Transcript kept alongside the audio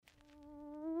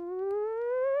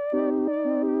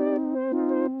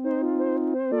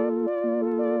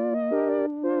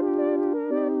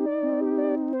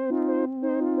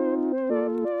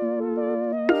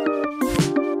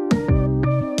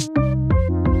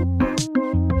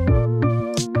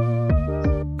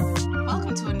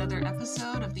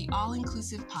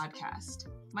podcast.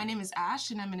 My name is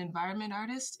Ash, and I'm an environment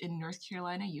artist in North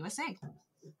Carolina, USA.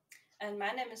 And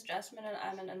my name is Jasmine, and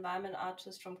I'm an environment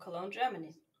artist from Cologne,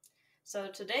 Germany. So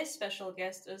today's special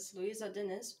guest is Luisa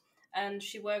Diniz, and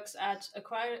she works at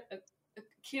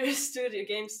Akira Studio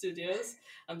Game Studios.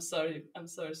 I'm sorry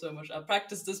so much. I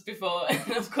practiced this before,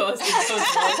 and of course it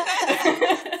goes wrong.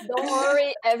 Don't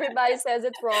worry, everybody says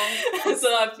it wrong.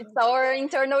 It's our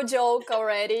internal joke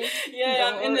already.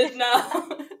 Yeah, I'm in it now.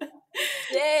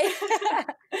 Yay!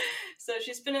 So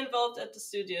she's been involved at the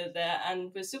studio there,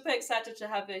 and we're super excited to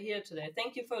have her here today.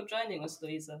 Thank you for joining us,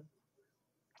 Luisa.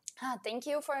 Thank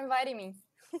you for inviting me.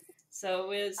 So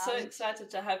we're so excited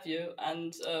to have you,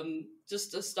 and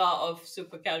just to start off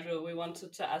super casual, we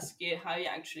wanted to ask you how you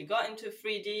actually got into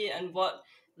 3D and what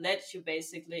led you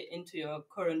basically into your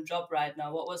current job right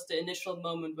now. What was the initial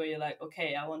moment where you're like,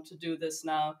 okay, I want to do this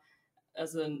now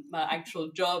as my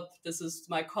actual job, this is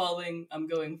my calling, I'm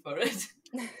going for it?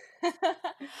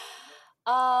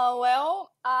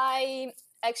 Well, I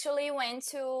actually went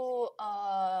to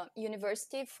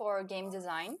university for game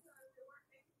design,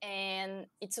 and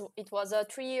it was a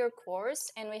 3-year course,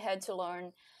 and we had to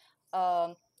learn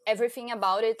everything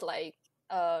about it, like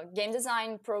game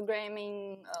design,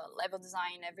 programming, level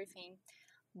design, everything.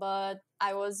 But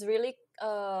I was really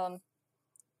fell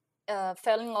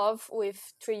in love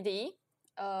with 3D,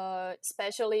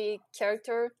 especially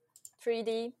character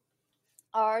 3D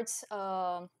art.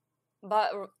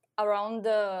 But around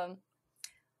the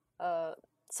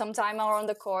sometime around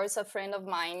the course, a friend of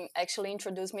mine actually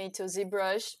introduced me to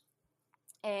ZBrush,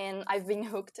 and I've been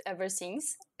hooked ever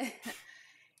since.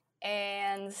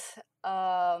 And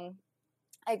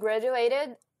I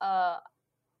graduated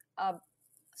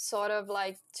sort of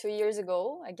like 2 years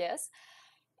ago, I guess,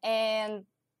 and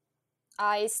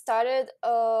I started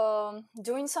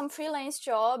doing some freelance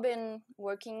job and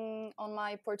working on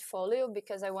my portfolio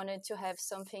because I wanted to have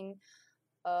something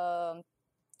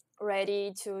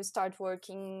ready to start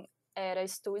working at a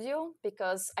studio,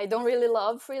 because I don't really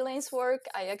love freelance work.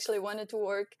 I actually wanted to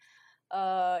work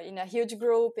in a huge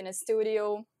group, in a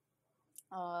studio.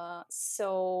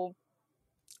 So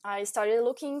I started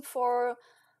looking for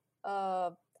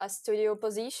a studio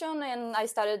position, and I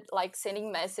started like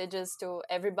sending messages to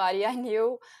everybody I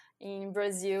knew in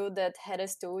Brazil that had a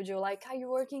studio, like, are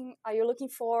you looking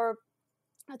for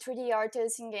a 3D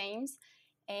artist in games?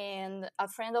 And a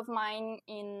friend of mine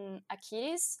in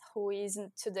Akiris, who is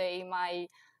today my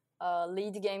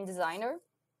lead game designer,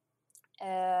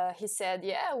 he said,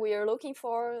 yeah, we are looking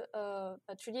for a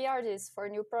 3D artist for a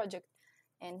new project.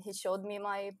 And he showed me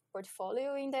my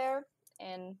portfolio in there,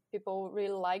 and people really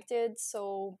liked it,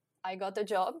 so I got the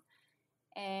job,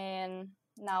 and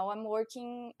now I'm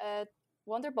working at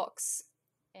Wonderbox.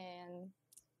 And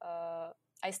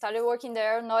I started working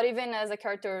there not even as a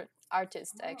character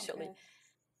artist, actually. Okay.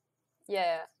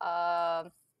 Yeah,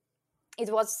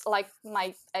 it was like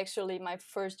my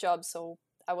first job, so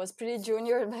I was pretty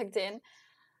junior back then,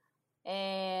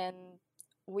 and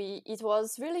it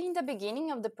was really in the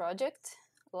beginning of the project,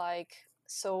 like,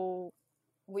 so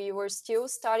we were still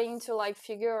starting to like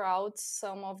figure out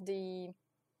some of the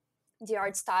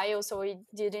art style, so we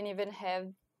didn't even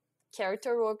have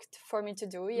character work for me to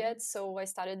do yet. So I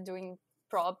started doing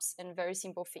props and very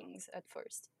simple things at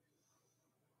first.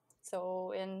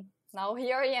 So, and now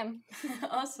here I am.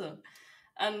 Awesome.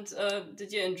 And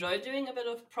did you enjoy doing a bit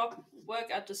of prop work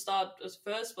at the start as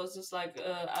first? Was this like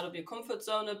out of your comfort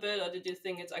zone a bit, or did you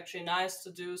think it's actually nice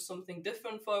to do something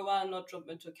different for a while, not jump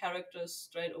into characters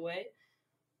straight away?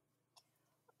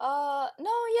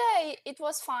 No, yeah, it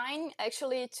was fine.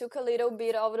 Actually, it took a little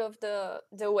bit out of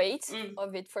the weight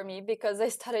of it for me, because I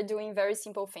started doing very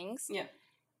simple things. Yeah.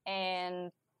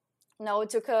 And now it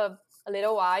took a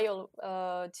little while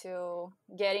to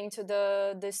get into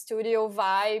the studio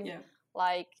vibe, Yeah.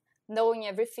 like knowing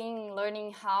everything,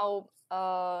 learning how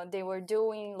they were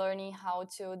doing, learning how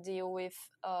to deal with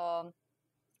a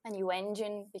new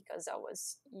engine, because I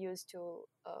was used to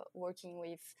working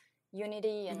with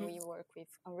Unity, and we work with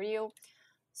Unreal.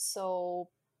 So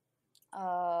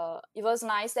it was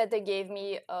nice that they gave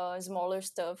me smaller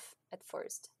stuff at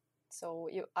first. So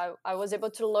I was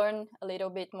able to learn a little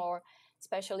bit more,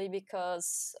 especially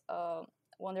because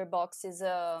Wonderbox is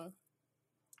a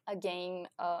game.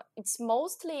 It's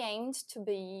mostly aimed to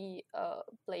be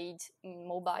played in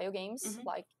mobile games,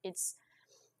 like it's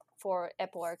for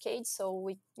Apple Arcade, so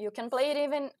you can play it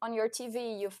even on your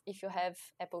TV if you have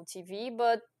Apple TV,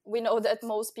 but we know that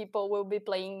most people will be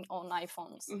playing on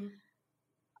iPhones.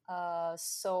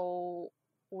 So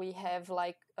we have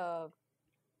like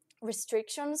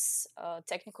restrictions,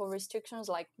 technical restrictions,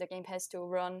 like the game has to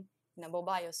run in a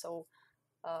mobile. So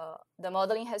the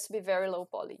modeling has to be very low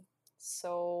poly.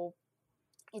 So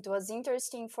it was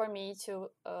interesting for me to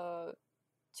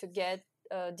get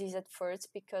this at first,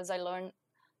 because I learned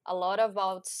a lot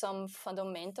about some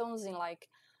fundamentals in like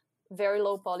very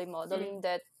low poly modeling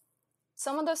that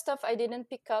some of the stuff I didn't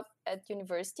pick up at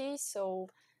university. So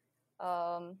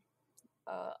a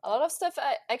lot of stuff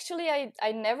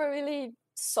I never really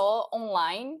saw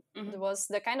online. It was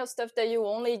the kind of stuff that you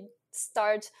only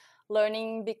start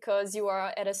learning because you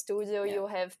are at a studio. You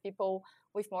have people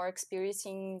with more experience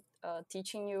in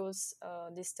teaching you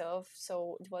this stuff.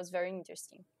 So it was very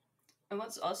interesting. And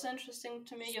what's also interesting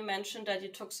to me, you mentioned that you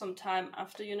took some time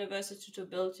after university to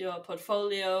build your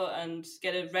portfolio and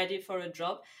get it ready for a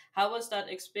job. How was that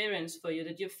experience for you?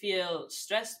 Did you feel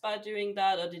stressed by doing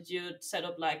that, or did you set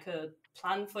up like a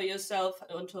plan for yourself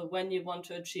until when you want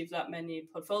to achieve that many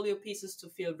portfolio pieces to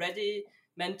feel ready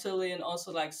mentally and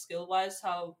also like skill-wise?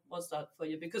 How was that for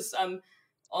you? Because I'm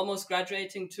almost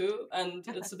graduating too, and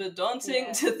it's a bit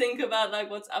daunting to think about like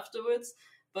what's afterwards.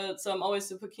 But so I'm always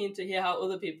super keen to hear how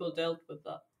other people dealt with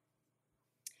that.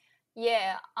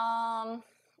 Yeah.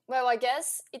 Well, I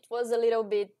guess it was a little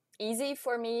bit easy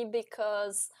for me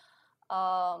because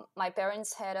my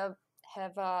parents have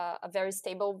a very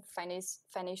stable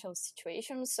financial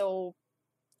situation. So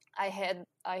I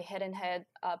hadn't had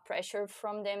pressure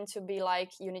from them to be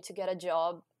like, you need to get a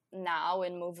job now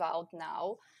and move out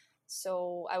now.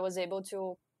 So I was able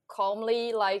to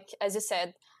calmly, like, as you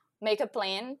said, make a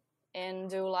plan and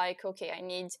do like, okay, I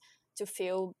need to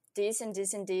fill this and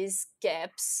this and these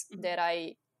gaps that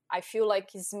I feel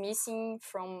like is missing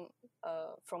from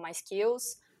my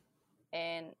skills,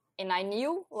 and I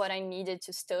knew what I needed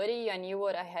to study. I knew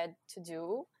what I had to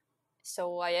do.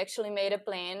 So I actually made a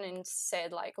plan and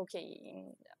said like, okay,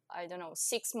 in, I don't know,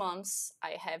 6 months,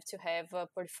 I have to have a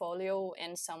portfolio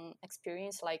and some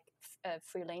experience. Like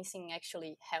freelancing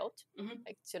actually helped,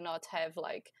 like to not have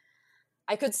like,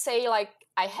 I could say like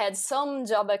I had some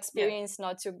job experience,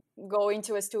 not to go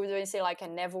into a studio and say like I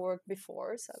never worked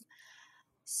before.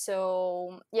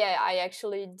 So yeah, I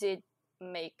actually did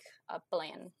make a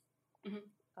plan.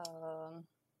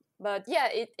 But yeah,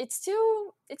 it's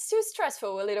still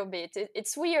stressful a little bit.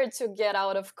 It's weird to get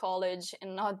out of college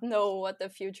and not know what the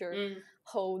future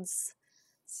holds.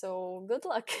 So good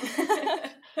luck.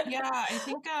 Yeah, I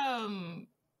think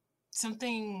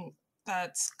something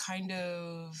that's kind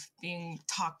of being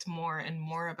talked more and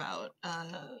more about,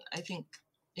 I think,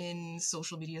 in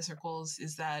social media circles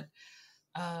is that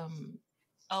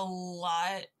a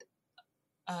lot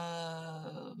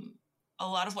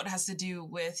of what has to do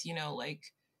with, you know, like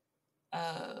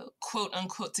quote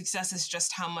unquote success is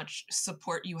just how much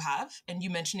support you have. And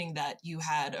you mentioning that you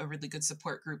had a really good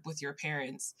support group with your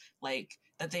parents, like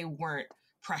that they weren't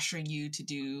pressuring you to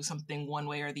do something one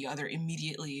way or the other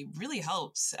immediately, really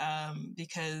helps,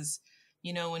 because,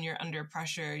 you know, when you're under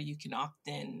pressure, you can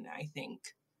often, I think,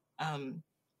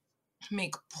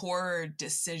 make poor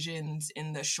decisions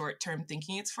in the short term,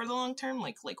 thinking it's for the long term,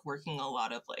 like working a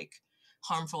lot of like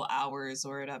harmful hours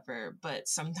or whatever. But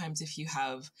sometimes if you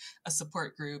have a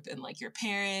support group and like your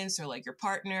parents or like your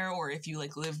partner, or if you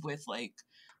like live with like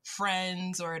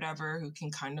friends or whatever who can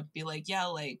kind of be like, yeah,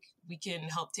 like we can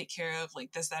help take care of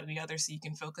like this, that, and the other, so you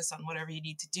can focus on whatever you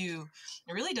need to do,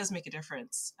 it really does make a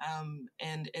difference.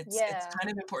 And it's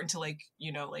kind of important to like,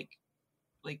 you know, like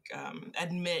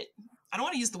admit, I don't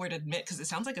want to use the word admit because it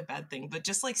sounds like a bad thing, but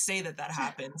just like say that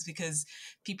happens, because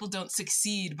people don't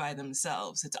succeed by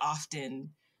themselves. It's often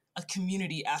a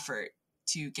community effort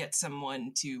to get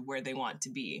someone to where they want to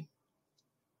be.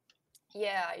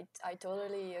 Yeah, I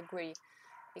totally agree,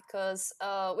 because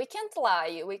we can't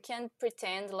lie. We can't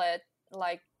pretend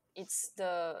like it's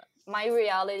my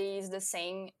reality is the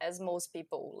same as most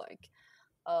people. Like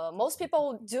most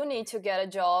people do need to get a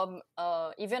job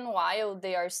even while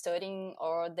they are studying,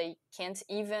 or they can't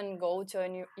even go to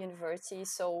a university.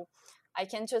 So I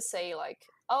can't just say like,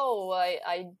 oh,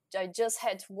 I just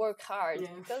had to work hard,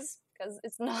 because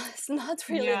it's not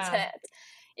really that.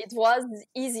 It was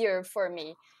easier for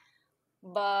me.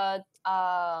 But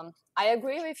I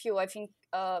agree with you. I think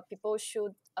people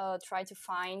should try to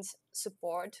find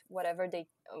support whenever they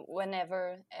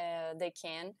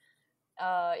can.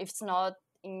 If it's not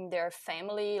in their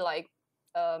family, like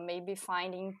maybe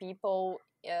finding people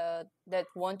that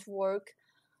want to work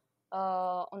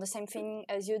on the same thing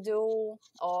as you do,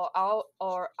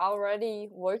 or already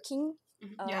working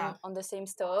on the same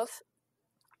stuff.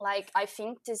 Like I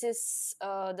think this is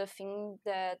the thing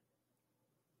that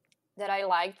I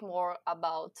liked more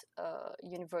about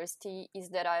university, is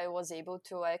that I was able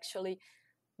to actually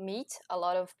meet a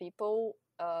lot of people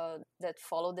that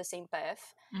follow the same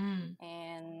path.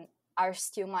 And are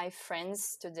still my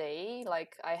friends today.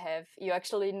 Like you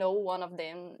actually know one of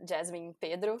them, Jasmine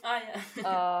Pedro. Ah,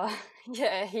 yeah.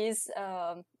 Yeah, he's.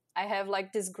 I have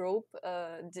like this group.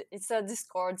 It's a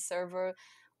Discord server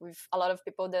with a lot of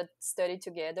people that study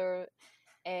together,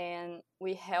 and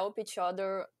we help each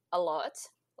other a lot.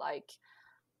 Like.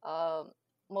 Uh,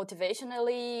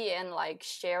 motivationally and like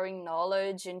sharing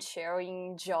knowledge and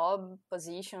sharing job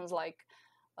positions, like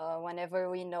whenever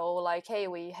we know like, hey,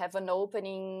 we have an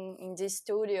opening in this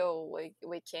studio,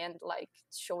 we can like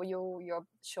show your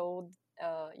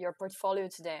portfolio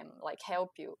to them, like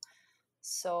help you.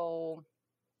 So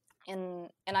and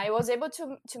I was able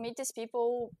to meet these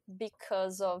people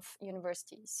because of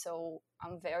university, so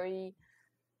I'm very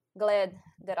glad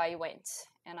that I went.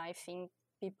 And I think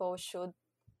people should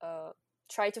uh,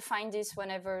 try to find this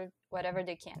whatever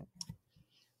they can.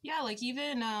 Yeah, like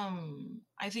even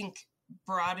I think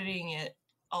broadening it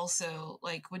also,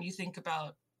 like when you think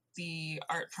about the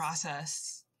art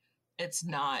process, it's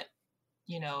not,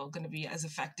 you know, going to be as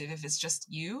effective if it's just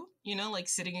you know, like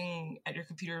sitting at your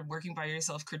computer working by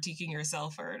yourself, critiquing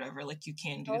yourself or whatever, like you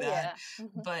can do that. Yeah.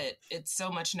 Mm-hmm. But it's so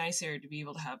much nicer to be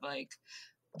able to have like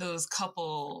those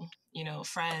couple, you know,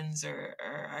 friends or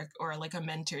like a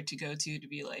mentor to go to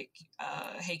be like,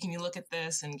 hey, can you look at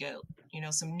this and get, you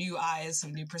know, some new eyes,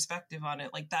 some new perspective on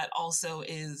it. Like that also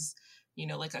is, you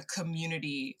know, like a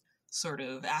community sort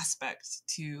of aspect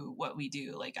to what we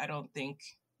do. Like I don't think,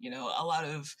 you know, a lot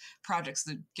of projects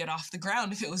that get off the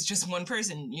ground if it was just one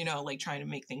person, you know, like trying to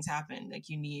make things happen. Like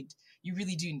you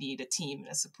really do need a team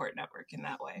and a support network in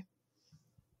that way.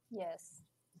 Yes.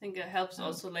 I think it helps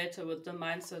also later with the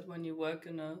mindset when you work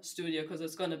in a studio, because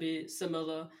it's going to be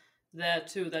similar there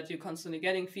too, that you're constantly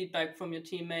getting feedback from your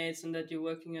teammates and that you're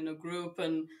working in a group,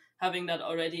 and having that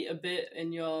already a bit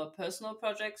in your personal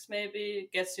projects maybe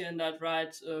gets you in that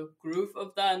right groove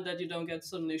of that, and that you don't get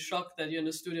suddenly shocked that you're in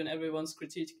the studio and everyone's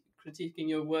critiquing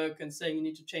your work and saying you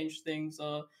need to change things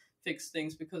or fix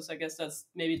things, because I guess that's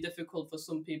maybe difficult for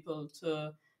some people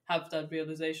to have that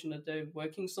realization that they're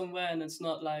working somewhere and it's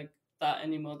not like that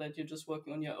anymore, that you're just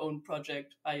working on your own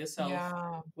project by yourself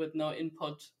with no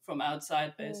input from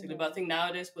outside basically. But I think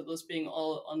nowadays with us being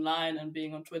all online and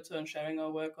being on Twitter and sharing our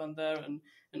work on there and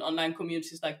in online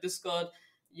communities like Discord,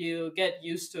 you get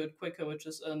used to it quicker, which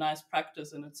is a nice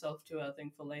practice in itself too, I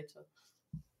think, for later.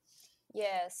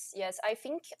 Yes, I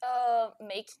think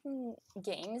making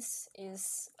games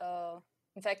is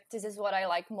in fact, this is what I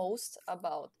like most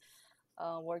about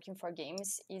working for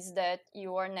games, is that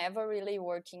you are never really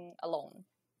working alone.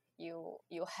 You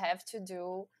have to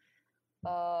do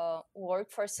work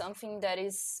for something that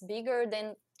is bigger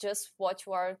than just what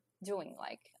you are doing.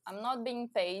 Like, I'm not being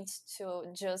paid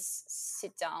to just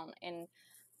sit down and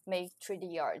make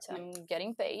 3D art. I'm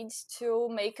getting paid to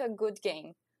make a good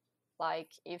game.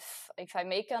 Like, if I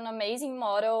make an amazing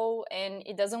model and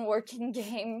it doesn't work in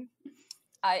game,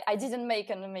 I didn't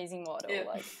make an amazing model. Yeah.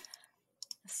 Like,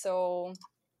 so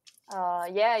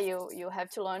you have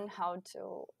to learn how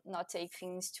to not take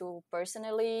things too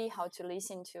personally, how to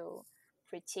listen to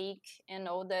critique, and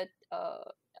know that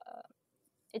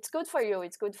it's good for you.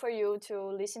 It's good for you to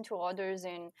listen to others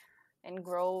and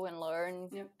grow and learn.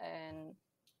 Yeah. And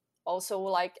also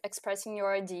like expressing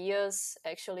your ideas.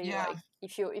 Actually, like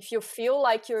if you feel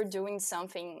like you're doing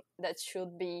something that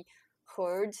should be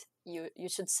heard, you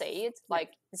should say it.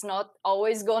 Like, it's not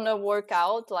always gonna work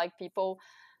out. Like, people,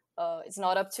 it's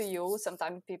not up to you.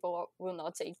 Sometimes people will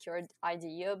not take your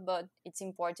idea, but it's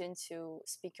important to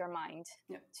speak your mind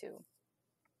too.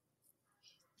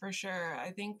 For sure.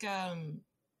 I think kind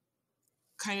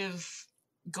of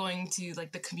going to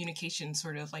like the communication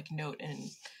sort of like note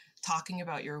and talking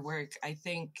about your work, I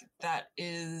think that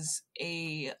is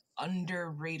a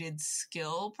underrated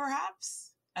skill,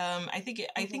 perhaps. I think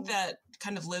that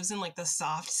kind of lives in like the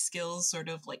soft skills sort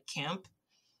of like camp,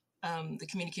 the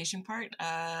communication part.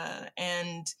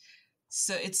 And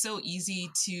so it's so easy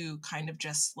to kind of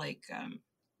just like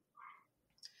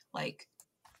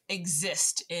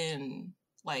exist in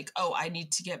like, oh, I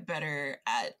need to get better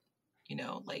at, you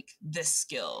know, like this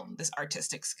skill, this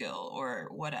artistic skill or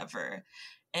whatever.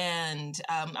 And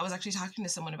I was actually talking to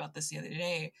someone about this the other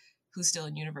day who's still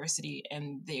in university,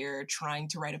 and they're trying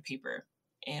to write a paper,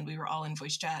 and we were all in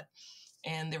voice chat,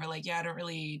 and they were like, yeah, I don't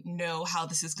really know how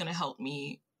this is going to help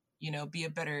me, you know, be a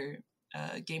better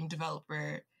game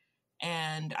developer.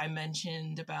 And I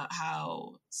mentioned about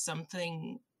how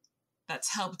something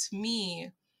that's helped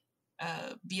me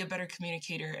be a better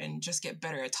communicator and just get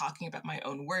better at talking about my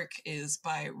own work is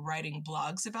by writing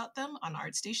blogs about them on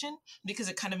ArtStation, because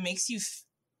it kind of makes you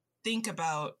think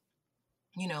about,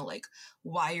 you know, like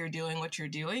why you're doing what you're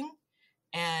doing.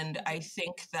 And I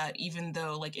think that even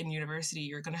though like in university,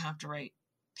 you're going to have to write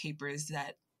papers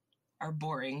that are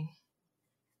boring,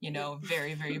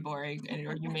 very, very boring,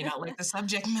 or you may not like the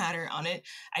subject matter on it.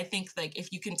 I think like if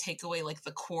you can take away like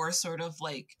the core sort of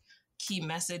like key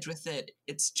message with it,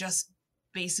 it's just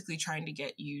basically trying to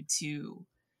get you to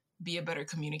be a better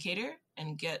communicator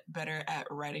and get better at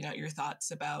writing out your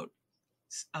thoughts about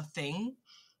a thing.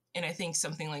 And I think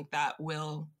something like that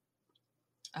will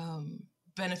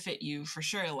benefit you for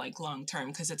sure, like long term,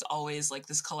 because it's always like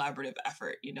this collaborative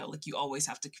effort, like you always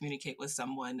have to communicate with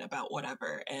someone about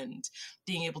whatever, and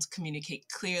being able to communicate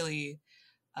clearly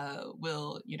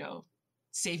will,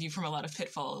 save you from a lot of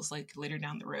pitfalls like later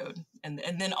down the road. And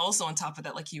then also on top of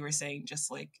that, like you were saying, just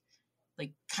like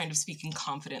kind of speaking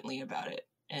confidently about it,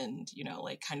 and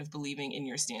like kind of believing in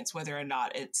your stance, whether or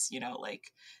not it's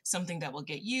like something that will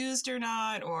get used or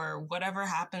not, or whatever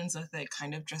happens with it,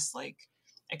 kind of just like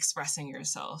expressing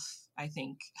yourself, I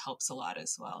think helps a lot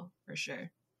as well, for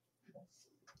sure.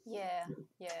 Yeah.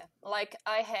 Like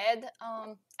I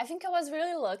think I was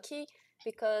really lucky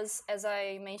because, as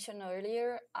I mentioned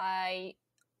earlier, I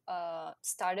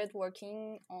started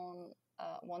working on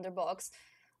Wonderbox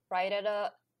right at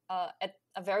a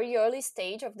very early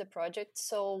stage of the project.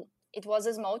 So it was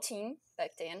a small team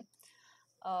back then.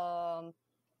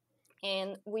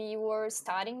 And we were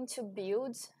starting to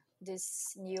build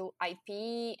this new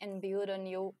IP and build a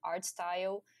new art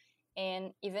style.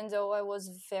 And even though I was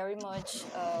very much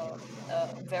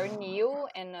very new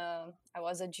and I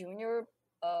was a junior,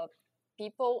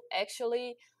 people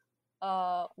actually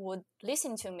would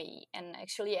listen to me and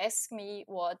actually ask me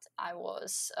what I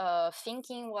was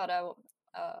thinking,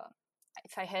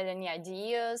 if I had any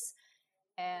ideas.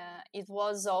 It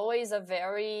was always a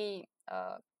very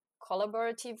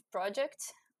collaborative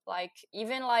project, like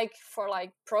even like for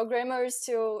like programmers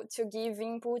to give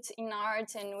input in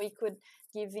art, and we could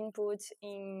give input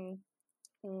in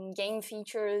game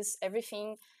features,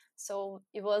 everything. So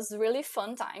it was really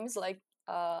fun times. Like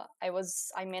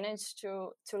I managed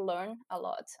to learn a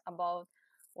lot about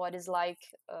what is like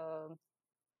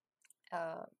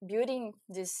building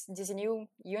this new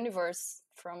universe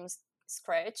from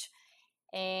scratch.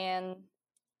 and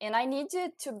and I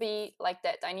needed to be like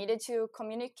that. I needed to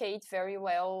communicate very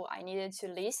well. I needed to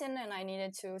listen, and I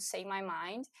needed to say my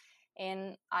mind.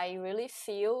 And I really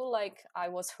feel like I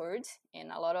was heard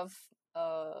in a lot of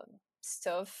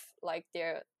stuff like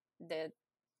there that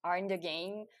are in the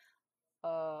game,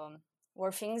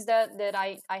 were things that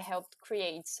I helped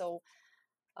create. So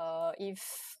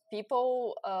if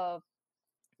people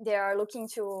they are looking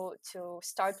to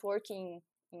start working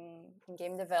in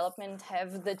game development,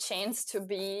 have the chance to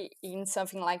be in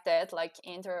something like that, like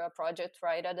enter a project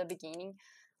right at the beginning,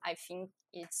 I think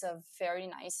it's a very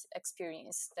nice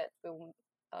experience that will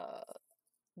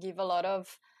give a lot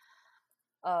of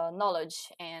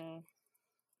knowledge. And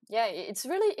yeah, it's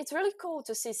really cool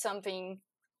to see something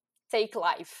take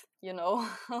life,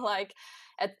 like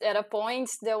at a point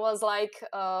there was like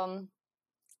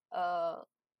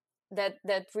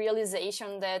that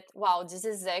realization that, wow, this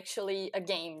is actually a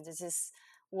game, this is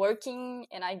working,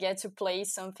 and I get to play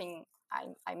something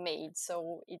I made.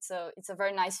 So it's a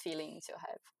very nice feeling to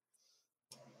have.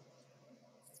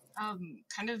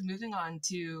 Kind of moving on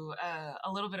to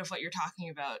a little bit of what you're talking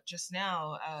about just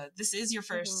now. This is your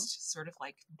first sort of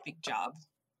like big job,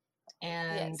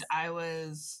 and Yes. I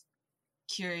was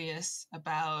curious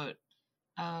about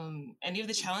any of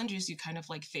the challenges you kind of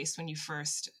like faced when you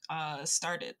first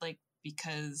started, like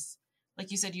because like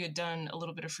you said, you had done a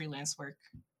little bit of freelance work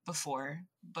before,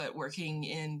 but working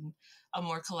in a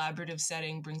more collaborative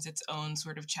setting brings its own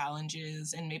sort of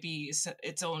challenges and maybe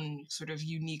its own sort of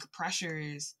unique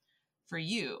pressures for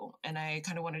you. And I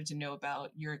kind of wanted to know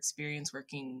about your experience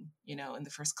working, in the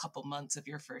first couple months of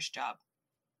your first job.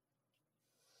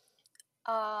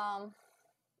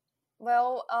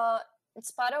 Well,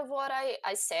 it's part of what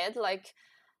I said, like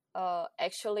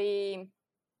actually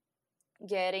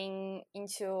getting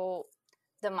into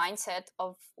the mindset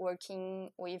of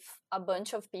working with a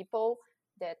bunch of people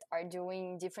that are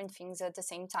doing different things at the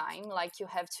same time. Like you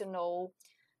have to know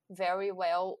very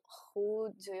well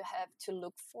who do you have to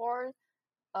look for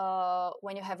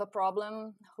when you have a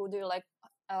problem. Who do you like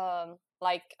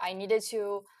I needed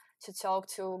to talk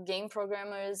to game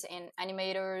programmers and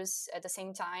animators at the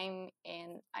same time,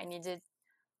 and I needed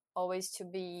always to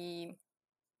be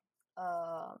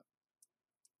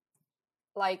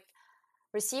like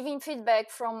receiving feedback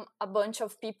from a bunch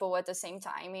of people at the same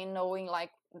time, and knowing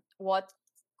like what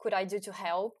could I do to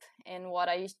help and what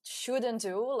I shouldn't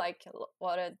do, like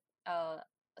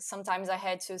sometimes I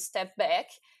had to step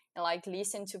back and like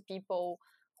listen to people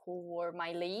who were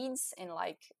my leads and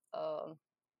like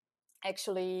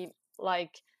actually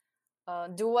like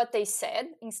do what they said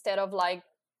instead of like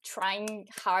trying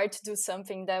hard to do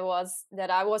something that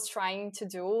I was trying to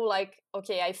do. Like,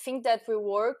 okay, I think that will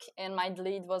work, and my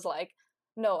lead was like,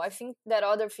 no, I think that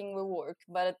other thing will work.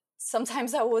 But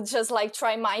sometimes I would just like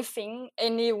try my thing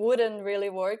and it wouldn't really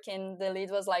work, and the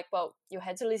lead was like, well, you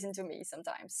had to listen to me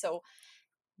sometimes. So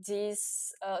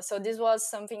this was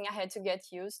something I had to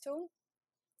get used to.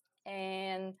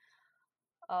 And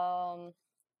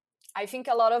I think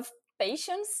a lot of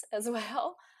patience as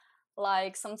well.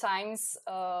 Like sometimes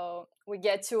we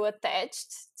get too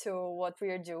attached to what we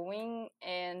are doing,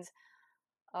 and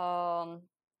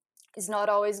it's not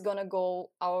always gonna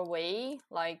go our way.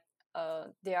 Like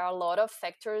there are a lot of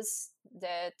factors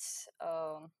that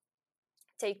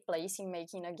take place in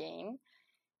making a game,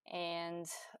 and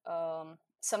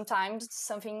sometimes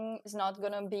something is not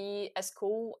gonna be as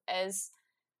cool as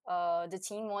the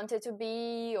team wanted to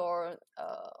be, or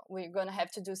we're gonna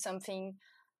have to do something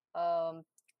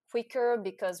quicker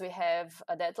because we have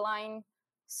a deadline.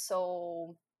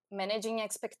 So managing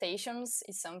expectations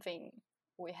is something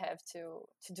we have to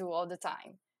do all the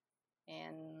time,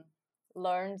 and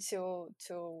learn to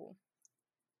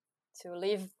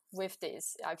live with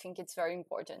this. I think it's very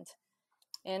important,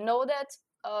 and know that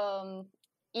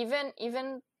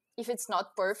even if it's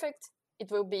not perfect,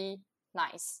 it will be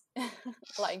nice.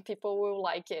 Like people will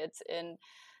like it. And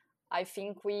I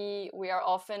think we are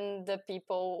often the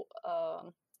people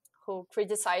who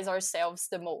criticize ourselves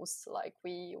the most. Like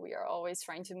we are always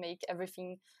trying to make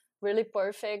everything really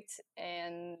perfect,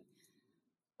 and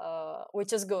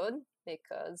which is good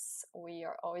because we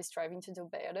are always striving to do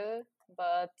better.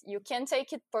 But you can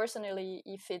take it personally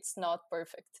if it's not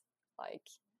perfect. Like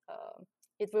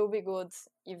it will be good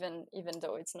even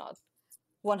though it's not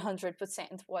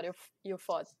 100% what you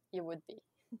thought it would be.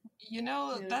 You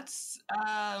know, that's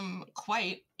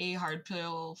quite a hard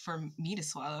pill for me to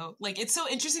swallow. Like, it's so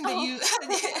interesting that you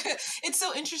it's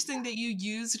so interesting that you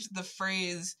used the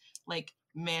phrase like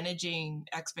managing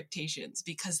expectations,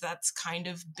 because that's kind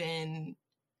of been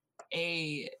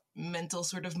a mental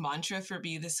sort of mantra for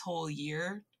me this whole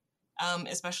year.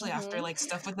 Especially after like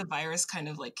stuff with the virus kind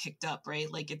of like kicked up,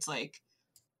 right? Like it's like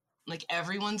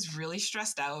everyone's really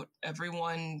stressed out.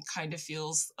 Everyone kind of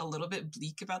feels a little bit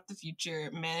bleak about the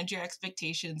future. Manage your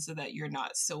expectations so that you're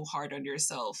not so hard on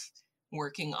yourself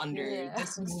working under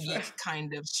this unique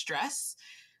kind of stress.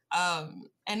 And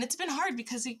it's been hard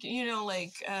because, you know,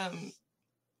 like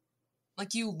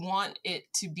you want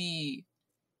it to be,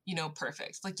 you know,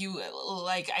 perfect. Like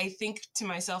I think to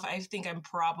myself, I think I'm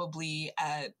probably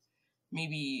at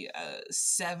maybe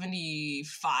 75%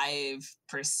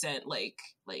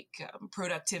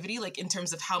 productivity, like in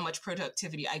terms of how much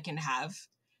productivity I can have.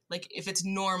 Like if it's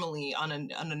normally on a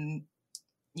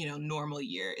you know, normal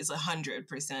year is 100%,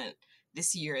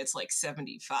 this year it's like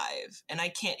 75, and I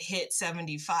can't hit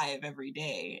 75 every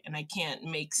day, and I can't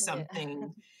make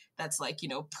something that's like, you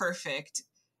know, perfect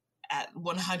at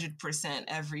 100%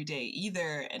 every day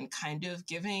either. And kind of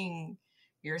giving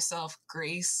yourself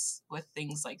grace with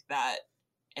things like that,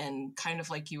 and kind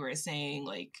of like you were saying,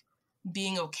 like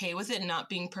being okay with it not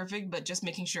being perfect, but just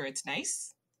making sure it's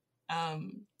nice,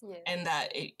 and that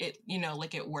it you know,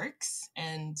 like it works.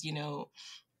 And, you know,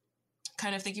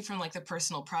 kind of thinking from like the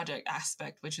personal project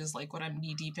aspect, which is like what I'm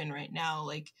knee deep in right now,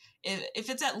 like if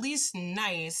it's at least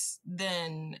nice,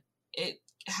 then it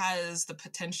has the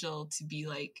potential to be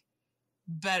like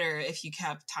better if you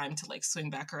have time to like swing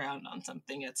back around on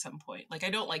something at some point. Like I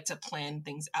don't like to plan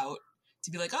things out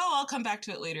to be like, oh, I'll come back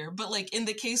to it later. But like in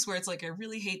the case where it's like I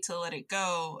really hate to let it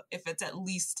go, if it's at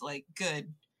least like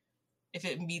good, if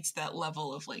it meets that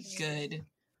level of like good,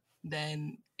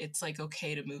 then it's like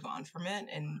okay to move on from it.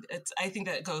 And it's, I think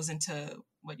that goes into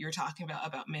what you're talking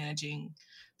about managing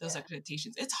those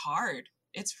expectations. It's hard.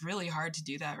 It's really hard to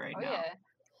do that right now. Yeah.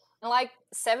 And like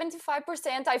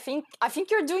 75%, I think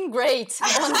you're doing great,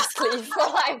 honestly. For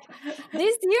like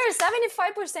this year,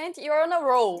 75%, you're on a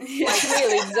roll. Like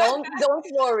really, don't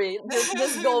worry.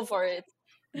 Just go for it.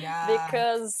 Yeah.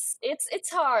 Because it's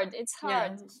hard. It's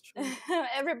hard. Yeah,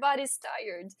 everybody's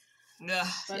tired.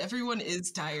 Everyone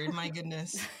is tired. My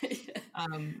goodness.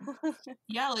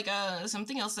 Like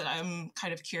something else that I'm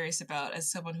kind of curious about as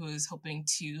someone who is hoping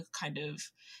to kind of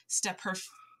step her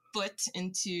foot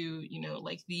into, you know,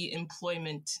 like the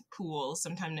employment pool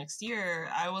sometime next year,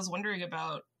 I was wondering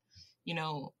about, you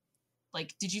know,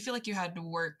 like, did you feel like you had to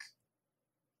work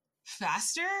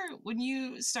faster when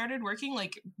you started working?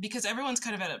 Like, because everyone's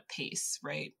kind of at a pace,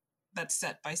 right, that's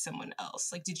set by someone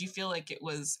else. Like, did you feel like it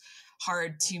was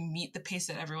hard to meet the pace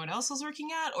that everyone else was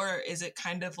working at? Or is it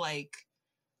kind of like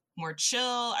more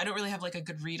chill? I don't really have like a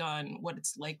good read on what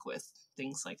it's like with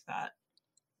things like that.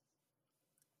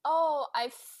 Oh, I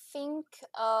think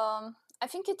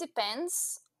it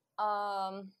depends.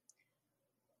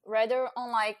 Rather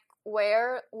on like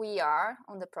where we are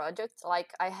on the project.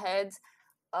 Like I had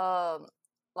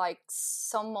like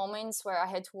some moments where I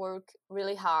had to work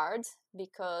really hard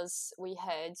because we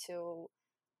had to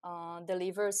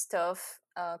deliver stuff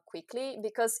quickly,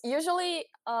 because usually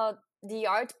the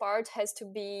art part has to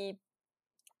be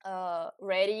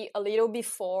ready a little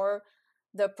before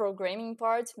the programming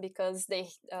part, because the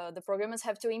programmers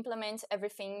have to implement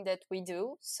everything that we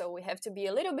do, so we have to be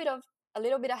a little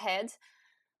bit ahead.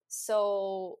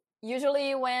 So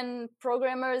usually when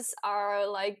programmers are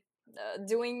like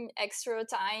doing extra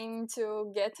time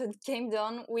to get the game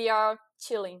done, we are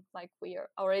chilling, like we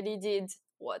already did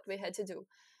what we had to do.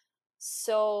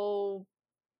 So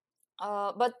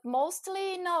but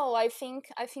mostly no, I think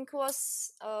it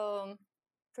was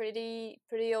pretty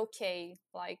okay.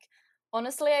 Like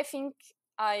honestly,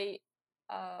 I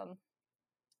um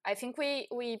I think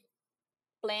we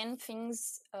plan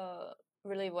things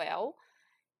really well,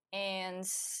 and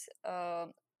uh,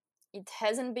 it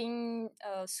hasn't been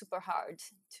super hard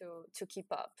to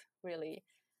keep up, really.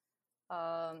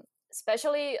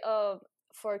 Especially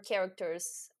for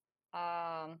characters.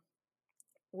 um,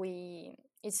 we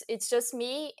it's just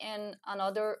me and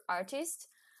another artist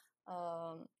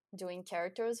um, doing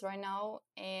characters right now,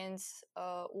 and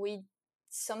we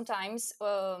sometimes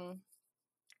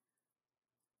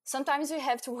sometimes we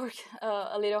have to work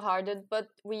a little harder, but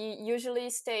we usually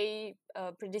stay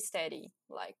pretty steady.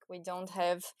 Like we don't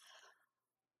have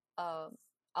uh,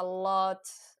 a lot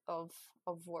of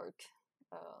work,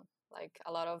 like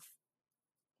a lot of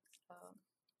uh,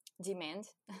 demand.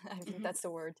 I think that's the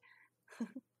word.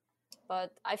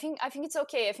 But I think it's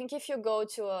okay. I think if you go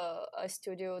to a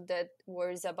studio that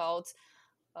worries about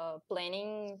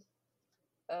planning,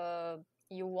 uh,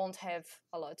 you won't have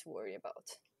a lot to worry about.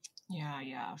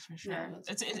 Yeah, for sure. Yeah,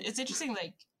 It's interesting.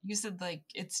 Like you said, like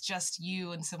it's just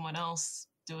you and someone else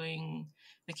doing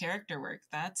the character work.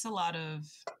 That's a lot of.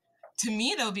 To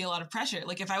me, that would be a lot of pressure.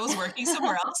 Like if I was working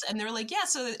somewhere else and they were like, "Yeah,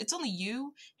 so it's only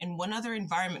you and one other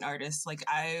environment artist," like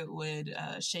I would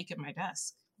shake at my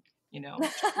desk. yeah,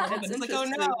 it's It's like, oh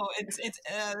no, interesting.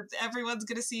 it's everyone's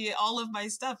gonna see all of my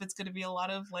stuff. It's gonna be a lot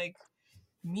of like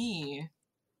me.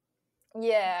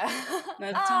 Yeah.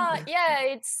 That's Yeah,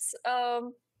 it's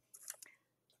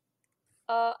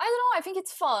I don't know, I think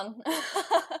it's fun.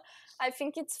 I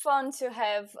think it's fun to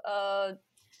have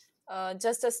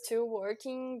just us two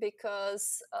working,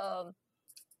 because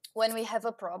when we have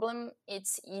a problem,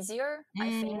 it's easier, I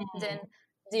think, than Mm.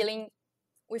 dealing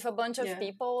with a bunch of yeah.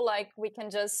 people. Like we can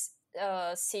just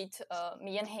sit,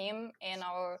 me and him and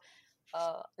our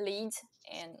lead,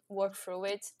 and work through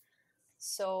it.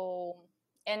 So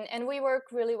and we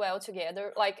work really well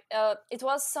together. Like it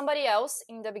was somebody else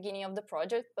in the beginning of the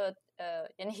project, but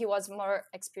and he was more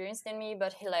experienced than me,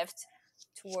 but he left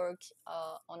to work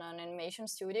on an animation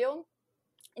studio.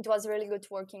 It was really good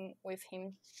working with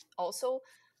him also.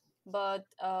 But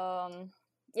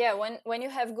yeah, when you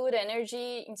have good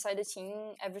energy inside the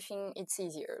team, everything it's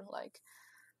easier. Like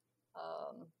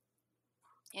um,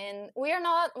 and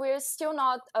we're still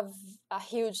not a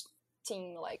huge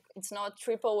team. Like it's not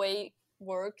triple A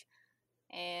work,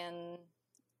 and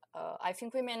I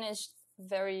think we managed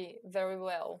very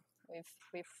well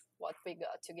with what we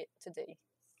got to get today.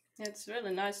 It's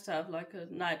really nice to have like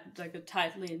a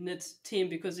tightly knit team,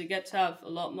 because you get to have a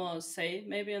lot more say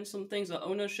maybe in some things, or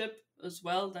ownership as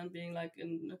well, than being like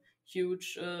in a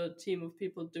huge team of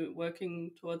people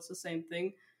working towards the same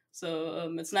thing. So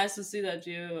it's nice to see that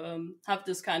you have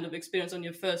this kind of experience on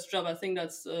your first job. I think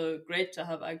that's great to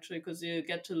have, actually, because you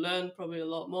get to learn probably a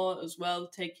lot more as well,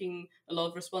 taking a lot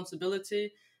of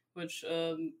responsibility, which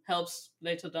helps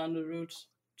later down the route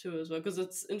too as well. Because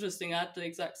it's interesting, I had the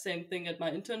exact same thing at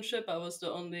my internship. I was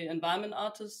the only environment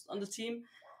artist on the team,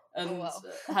 Oh and wow.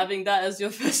 having that as your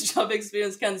first job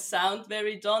experience can sound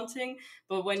very daunting,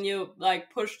 but when you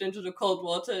like pushed into the cold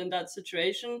water in that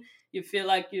situation, you feel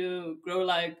like you grow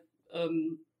like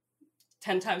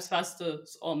 10 times faster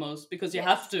almost, because you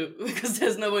have Yes. to because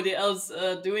there's nobody else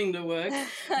doing the work.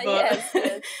 But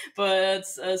Yes. but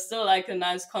it's still like a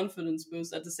nice confidence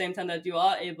boost at the same time, that you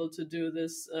are able to do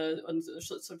this on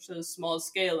such a small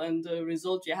scale, and the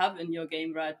result you have in your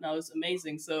game right now is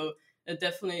amazing. So it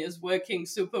definitely is working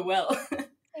super well.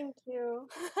 Thank you.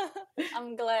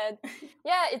 I'm glad.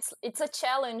 Yeah, it's a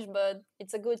challenge, but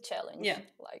it's a good challenge. Yeah,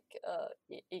 Like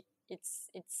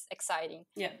it's exciting,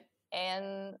 yeah,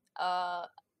 and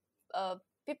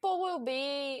people will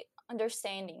be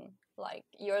understanding. Like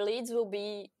your leads will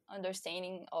be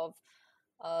understanding of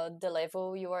the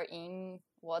level you are in,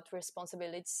 what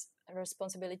responsibilities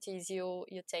you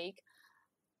take.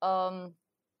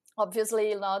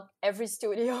 Obviously not every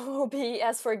studio will be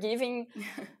as forgiving.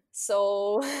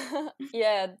 So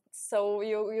yeah, so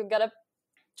you gotta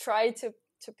try to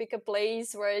pick a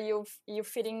place where you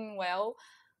fitting well,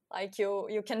 like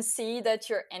you can see that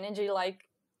your energy, like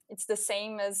it's the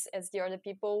same as the other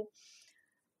people.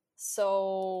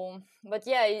 So but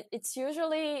yeah, it's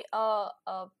usually a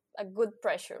good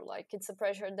pressure, like it's a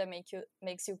pressure that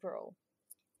makes you grow.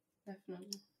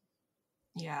 Definitely.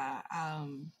 Yeah.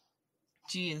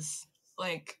 Geez,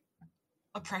 like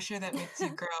a pressure that makes you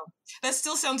grow. That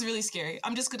still sounds really scary.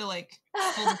 I'm just gonna like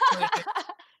hold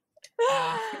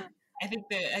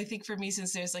I think for me,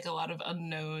 since there's like a lot of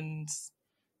unknowns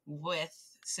with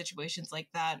situations like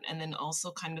that, and then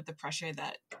also kind of the pressure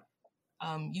that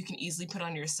you can easily put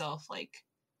on yourself, like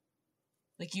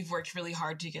you've worked really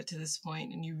hard to get to this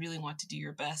point and you really want to do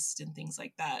your best and things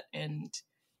like that, and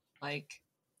like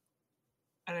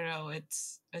I don't know, it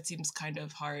seems kind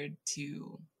of hard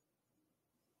to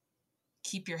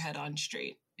keep your head on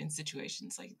straight in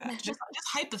situations like that. just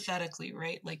hypothetically,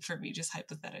 right? Like for me, just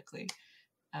hypothetically.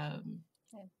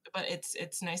 But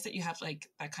it's nice that you have like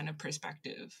that kind of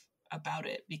perspective about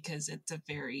it, because it's a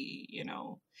very,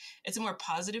 it's a more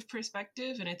positive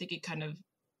perspective, and I think it kind of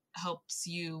helps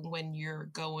you when you're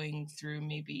going through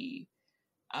maybe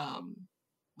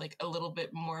like a little bit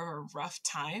more of a rough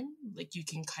time. Like you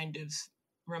can kind of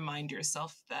remind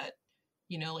yourself that,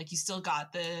 like you still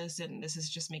got this, and this is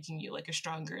just making you like a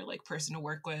stronger like person to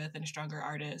work with and a stronger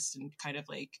artist, and kind of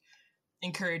like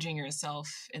encouraging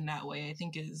yourself in that way, I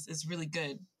think is really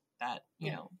good that,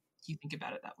 you know, you think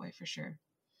about it that way for sure.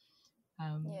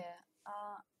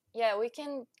 Yeah, we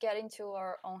can get into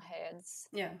our own heads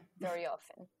very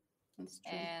often. That's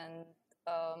true. And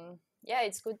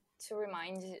it's good to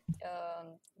remind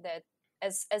that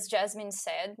as Jasmine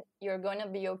said, you're gonna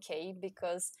be okay,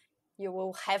 because you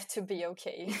will have to be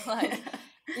okay. Like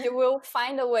you will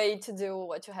find a way to do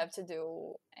what you have to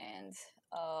do, and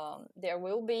there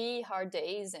will be hard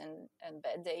days and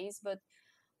bad days, but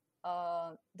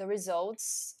the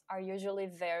results are usually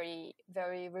very,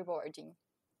 very rewarding.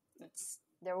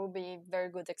 There will be very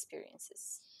good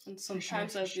experiences. And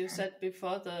sometimes, as you said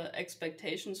before, the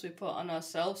expectations we put on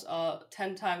ourselves are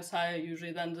 10 times higher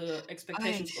usually than the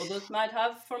expectations others might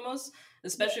have from us.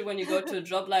 Especially when you go to a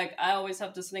job, like I always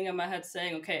have this thing in my head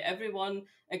saying, okay, everyone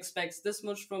expects this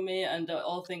much from me, and they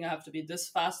all think I have to be this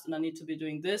fast and I need to be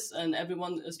doing this, and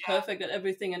everyone is perfect at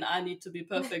everything and I need to be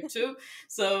perfect too.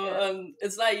 So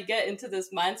it's like you get into this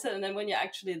mindset, and then when you're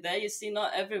actually there, you see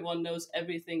not everyone knows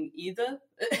everything either.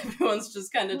 Everyone's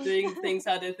just kind of doing things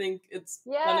how they think it's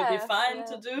going to be fine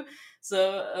to do.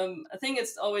 So I think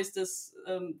it's always this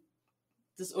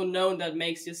this unknown that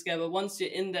makes you scared. But once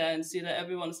you're in there and see that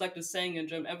everyone, it's like the saying in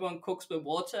German, everyone cooks with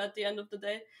water at the end of the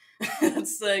day.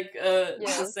 It's like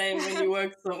the same when you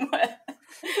work somewhere.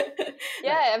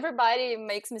 Everybody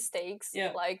makes mistakes.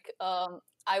 Like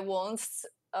I once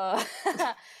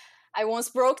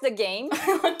broke the game.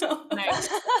 Nice.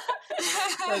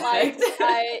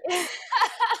 Like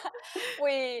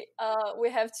we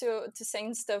have to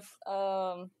send stuff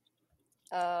in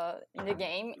the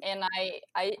game, and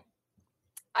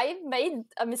I made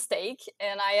a mistake,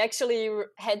 and I actually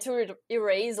had to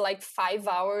erase like 5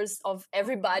 hours of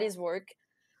everybody's work.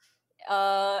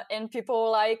 And people were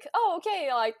like, oh, okay,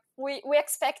 like we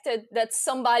expected that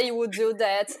somebody would do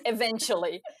that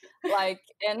eventually, like,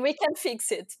 and we can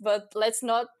fix it, but let's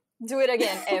not do it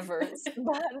again ever.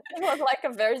 But it was like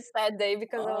a very sad day,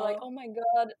 because I was like, oh my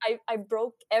God, I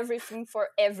broke everything for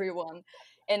everyone.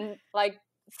 And like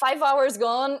 5 hours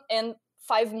gone, and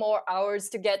 5 more hours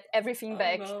to get everything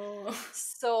back. No.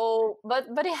 So, but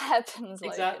it happens.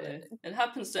 Exactly. Like, it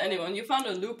happens to anyone. You found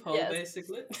a loophole,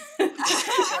 basically.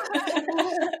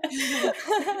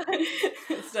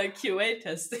 It's like QA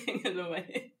testing in a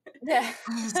way. Yeah.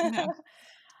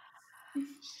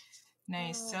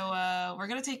 Nice. So we're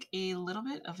going to take a little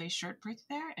bit of a short break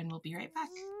there, and we'll be right back.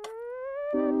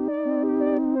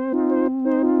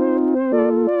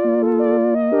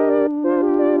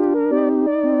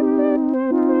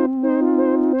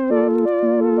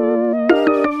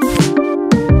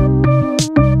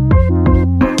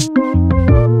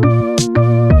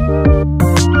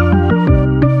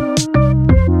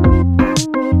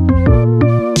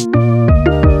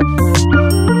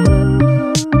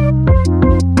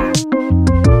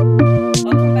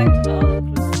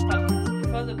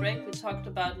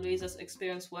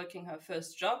 experience working her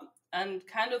first job. And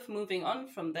kind of moving on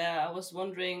from there, I was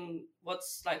wondering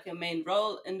what's like your main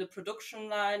role in the production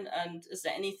line, and is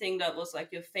there anything that was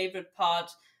like your favorite part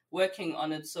working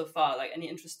on it so far? Like any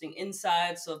interesting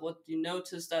insights or what you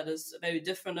noticed that is very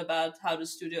different about how the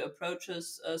studio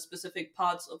approaches specific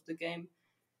parts of the game?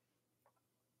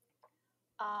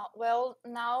 Well,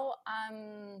 now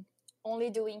I'm only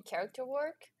doing character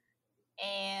work,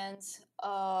 and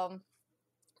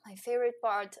my favorite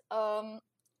part,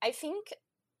 I think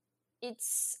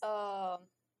it's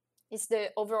the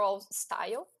overall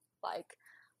style. Like,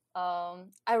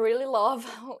 I really love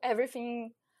how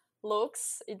everything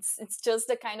looks. It's just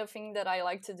the kind of thing that I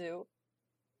like to do.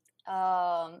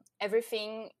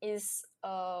 Everything is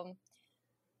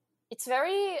it's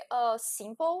very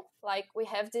simple. Like, we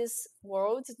have this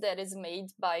world that is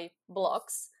made by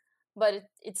blocks, but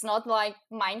it's not like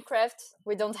Minecraft.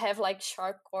 We don't have like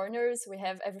sharp corners. We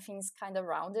have everything's kind of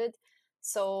rounded.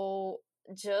 So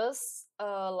just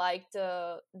like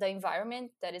the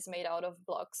environment that is made out of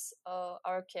blocks,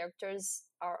 our characters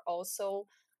are also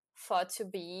thought to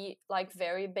be like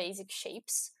very basic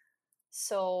shapes.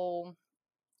 So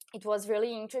it was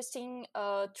really interesting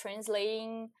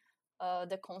translating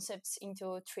the concepts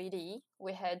into 3D.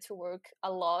 We had to work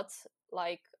a lot,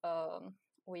 like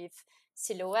with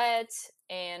silhouette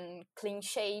and clean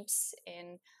shapes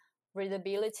and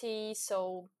readability.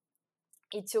 So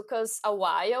it took us a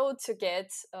while to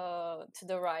get to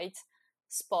the right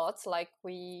spot. Like,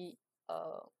 we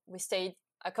stayed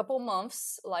a couple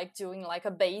months, like doing like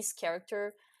a base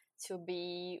character to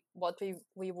be what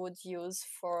we would use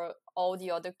for all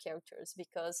the other characters.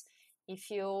 Because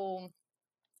if you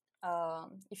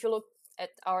look at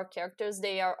our characters,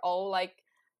 they are all like,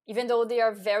 even though they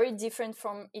are very different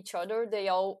from each other, they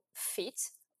all fit.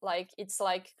 Like, it's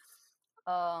like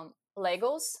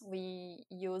Legos. We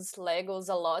use Legos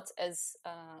a lot as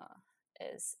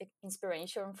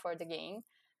inspiration for the game.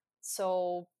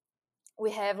 So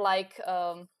we have like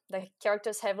the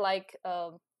characters have like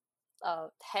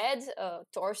head,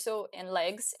 torso, and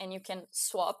legs, and you can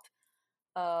swap.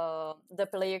 The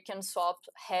player can swap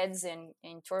heads and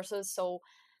torsos, so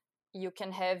you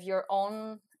can have your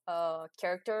own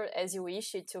character as you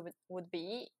wish it would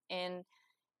be. And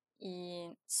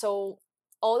so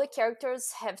all the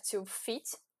characters have to fit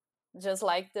just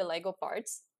like the Lego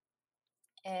parts.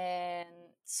 And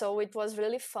so it was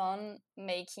really fun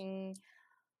making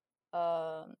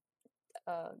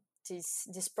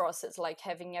this process, like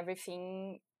having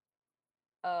everything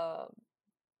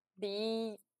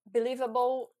be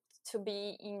believable to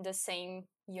be in the same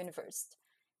universe,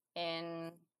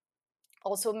 and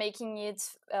also making it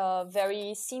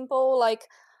very simple. Like,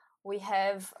 we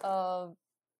have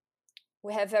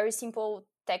very simple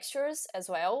textures as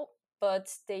well, but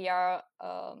they are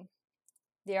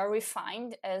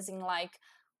refined, as in like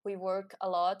we work a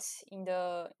lot in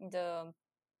the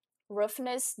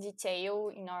roughness detail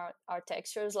in our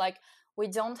textures. Like, we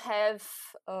don't have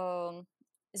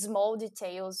small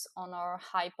details on our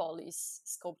high polys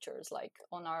sculptures, like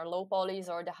on our low polys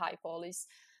or the high polys,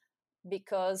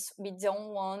 because we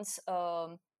don't want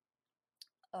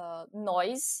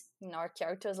noise in our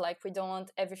characters. Like, we don't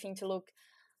want everything to look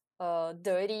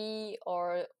dirty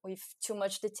or with too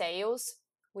much details.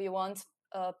 We want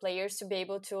players to be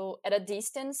able to, at a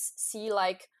distance, see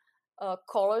like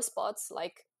color spots,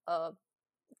 like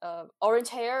orange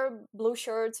hair, blue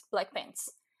shirt, black pants.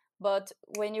 But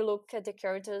when you look at the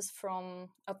characters from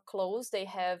up close, they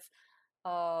have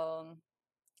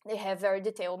very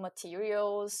detailed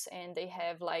materials, and they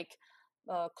have like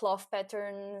cloth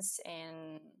patterns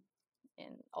and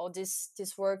all this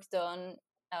work done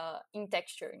in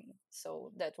texturing.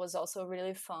 So that was also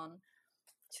really fun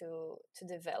to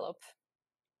develop.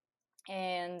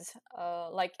 And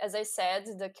like, as I said,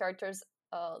 the characters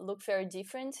look very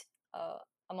different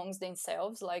amongst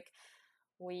themselves. Like,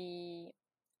 we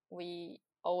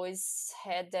always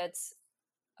had that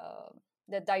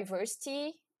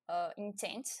diversity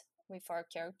intent with our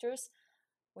characters.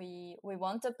 We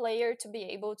want the player to be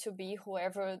able to be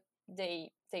whoever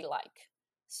they like.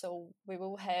 So we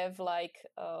will have like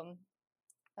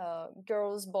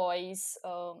girls, boys,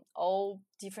 all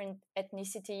different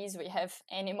ethnicities. We have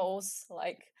animals,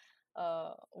 like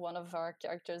one of our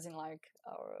characters in like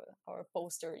our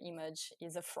poster image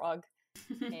is a frog,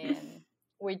 and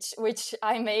which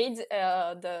I made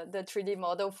the 3D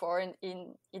model for, and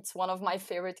it's one of my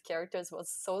favorite characters. It was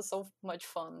so much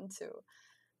fun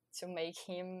to make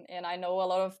him, and I know a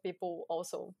lot of people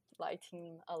also liked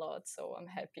him a lot, so I'm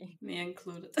happy. Me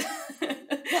included.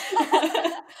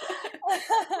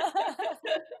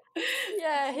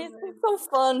 Yeah, he's so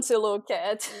fun to look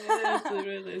at. Yes, it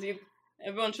really is.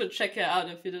 Everyone should check it out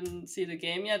if you didn't see the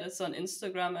game yet. It's on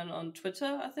Instagram and on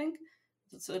Twitter, I think.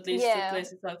 It's at least the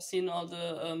places I've seen all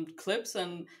the clips,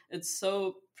 and it's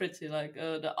so pretty. Like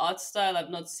the art style, I've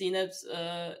not seen it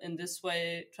in this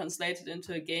way translated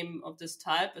into a game of this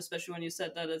type, especially when you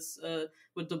said that it's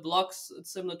with the blocks,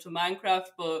 it's similar to Minecraft,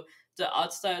 but the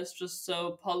art style is just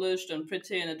so polished and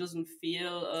pretty, and it doesn't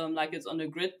feel like it's on a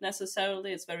grid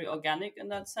necessarily. It's very organic in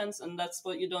that sense, and that's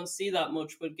what you don't see that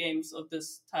much with games of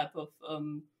this type of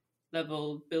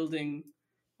level building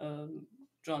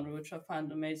genre, which I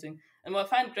find amazing. And what I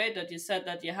find great that you said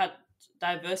that you had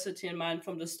diversity in mind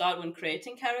from the start when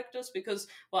creating characters, because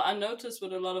what I noticed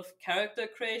with a lot of character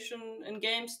creation in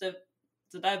games, the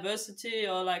diversity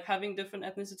or like having different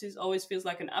ethnicities always feels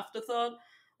like an afterthought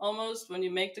almost when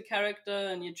you make the character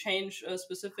and you change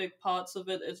specific parts of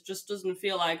it. It just doesn't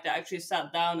feel like they actually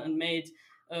sat down and made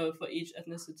for each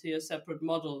ethnicity a separate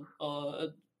model or a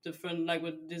different, like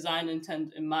with design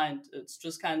intent in mind. It's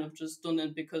just kind of just done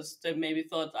it because they maybe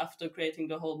thought after creating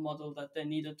the whole model that they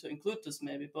needed to include this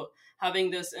maybe, but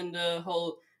having this in the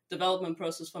whole development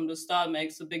process from the start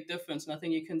makes a big difference, and I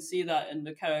think you can see that in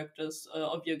the characters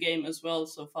of your game as well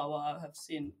so far, what I have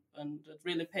seen, and it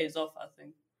really pays off, I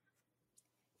think.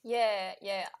 Yeah.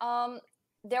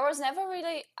 There was never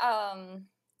really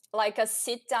like a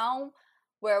sit down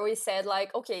where we said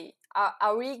like, okay,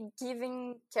 are we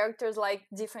giving characters like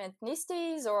different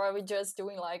ethnicities, or are we just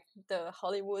doing like the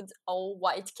Hollywood all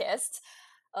white cast?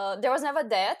 There was never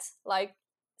that. Like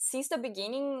since the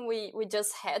beginning, we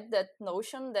just had that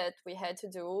notion that we had to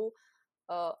do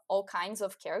all kinds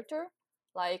of character.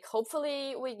 Like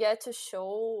hopefully we get to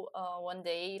show one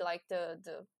day like the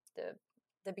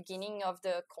beginning of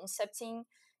the concepting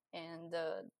and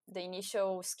the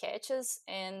initial sketches,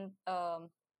 and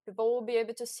people will be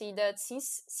able to see that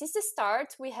since the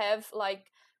start we have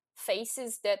like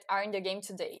faces that are in the game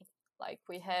today. Like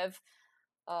we have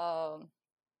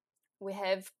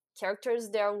characters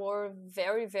that were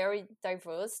very very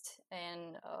diverse,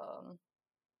 and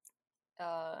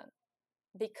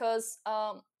because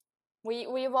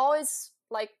we've always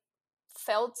like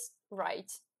felt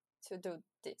right to do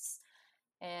this,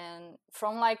 and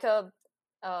from like a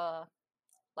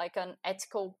like an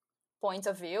ethical point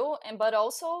of view, and but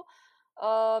also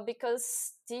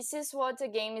because this is what the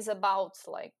game is about.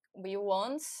 Like we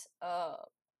want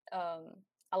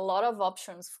a lot of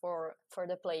options for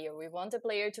the player. We want the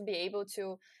player to be able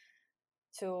to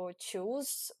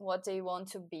choose what they want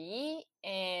to be,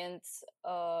 and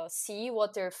see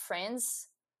what their friends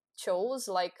chose.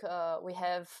 Like we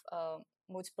have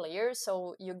multiplayer,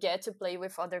 so you get to play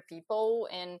with other people,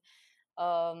 and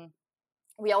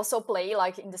we also play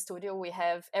like in the studio. We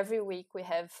have every week we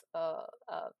have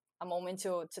a moment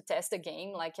to test the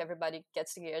game. Like everybody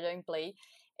gets together and play,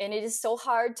 and it is so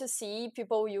hard to see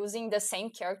people using the same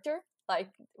character.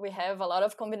 Like we have a lot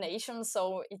of combinations,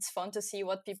 so it's fun to see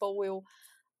what people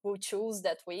will choose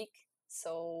that week.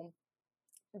 So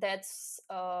that's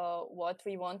what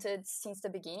we wanted since the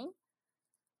beginning.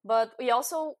 But we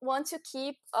also want to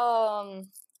keep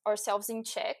ourselves in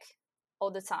check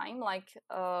all the time. Like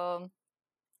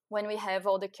when we have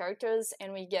all the characters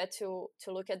and we get to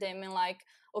look at them and like,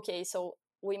 okay, so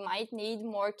we might need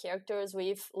more characters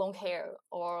with long hair,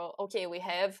 or okay, we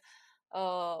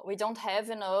don't have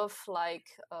enough like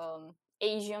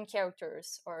Asian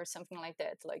characters or something like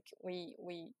that. Like we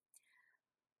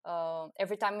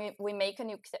every time we make a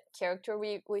new character,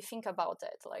 we think about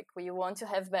that. Like we want to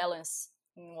have balance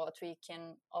in what we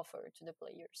can offer to the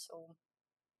player. So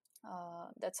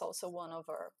that's also one of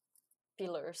our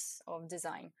pillars of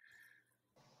design.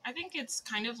 I think it's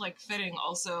kind of like fitting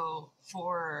also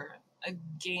for a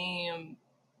game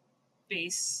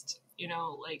based,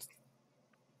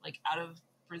 like out of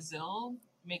Brazil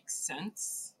makes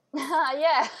sense.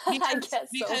 Yeah, I guess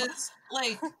because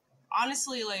like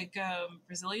honestly, like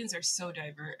Brazilians are so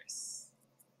diverse.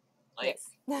 Like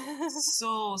yes.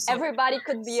 so everybody diverse.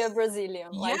 Could be a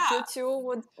Brazilian. Like you two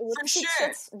would for fit sure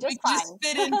just fine. Just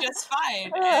fit in just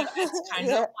fine. And it's kind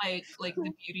of like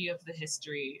the beauty of the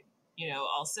history,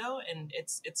 also, and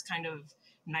it's kind of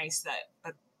nice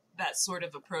that sort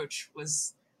of approach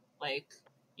was like,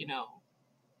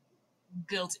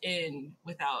 built in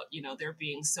without there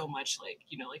being so much like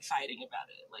like fighting about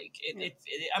it. Like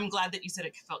I'm glad that you said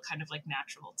it felt kind of like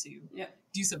natural to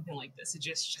do something like this. It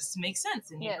just makes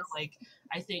sense. And like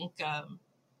I think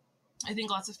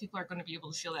lots of people are going to be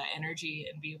able to feel that energy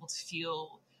and be able to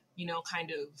feel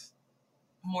kind of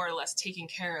more or less taken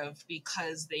care of,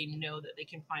 because they know that they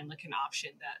can find like an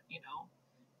option that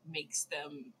makes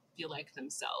them feel like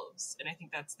themselves. And I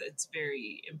think it's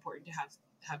very important to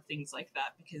have things like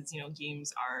that, because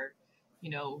games are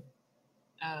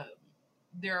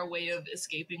they're a way of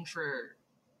escaping for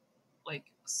like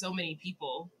so many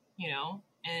people,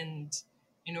 and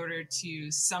in order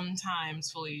to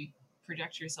sometimes fully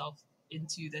project yourself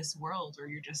into this world where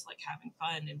you're just like having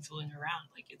fun and fooling around,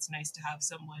 like it's nice to have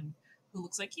someone who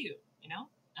looks like you.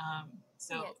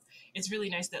 So Yes. it's really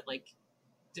nice that like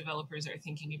developers are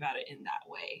thinking about it in that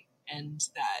way, and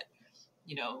that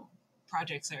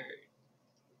projects are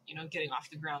getting off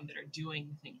the ground that are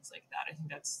doing things like that. I think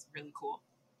that's really cool.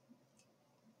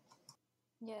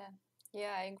 Yeah,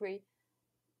 I agree.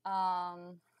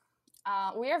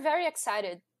 We are very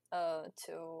excited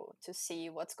to see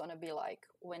what's gonna be like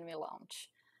when we launch,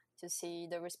 to see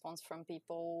the response from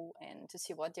people and to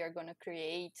see what they're gonna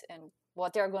create and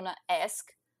what they're gonna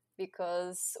ask,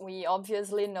 because we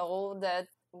obviously know that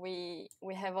we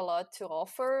have a lot to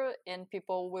offer and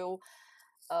people will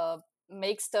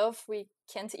make stuff we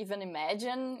can't even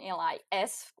imagine and like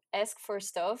ask for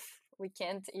stuff we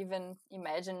can't even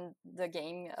imagine the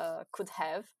game could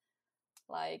have,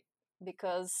 like,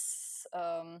 because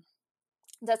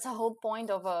that's a whole point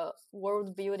of a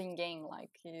world building game.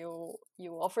 Like you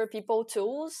offer people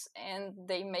tools and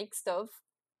they make stuff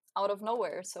out of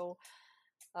nowhere. So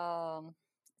um,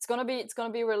 it's gonna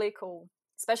be really cool,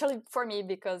 especially for me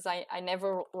because I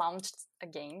never launched a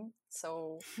game.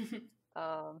 So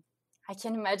I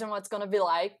can imagine what's gonna be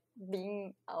like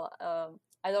being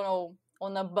I don't know,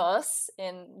 on a bus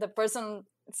and the person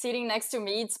sitting next to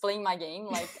me is playing my game.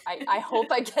 Like I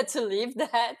hope I get to live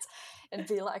that and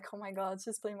be like, oh my god,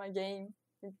 she's playing my game.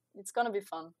 It's gonna be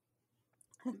fun.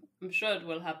 I'm sure it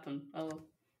will happen.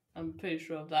 I'm pretty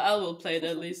sure of that. I will play it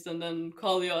at least, and then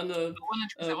call you on a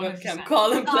 100%, webcam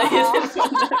call and play it in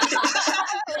front of you.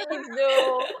 Please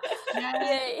do.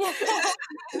 Yay.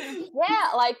 Yeah,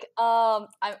 like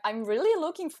I'm really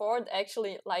looking forward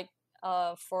actually, like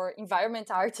for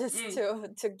environment artists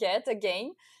to get a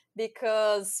game,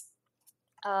 because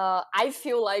I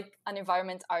feel like an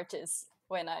environment artist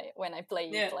when I play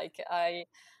it. Like I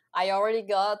already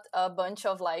got a bunch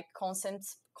of like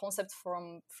concepts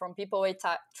from people I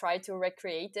try to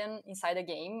recreate them inside a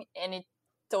game, and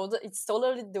it's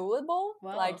totally doable.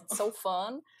 Wow. Like it's so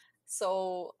fun.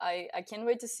 So I can't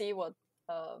wait to see what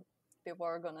people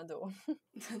are gonna do.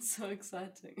 That's so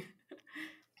exciting.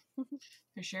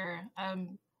 For sure.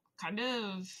 Kind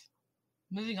of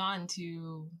moving on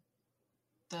to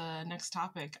the next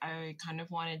topic, I kind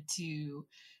of wanted to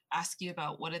ask you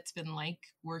about what it's been like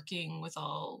working with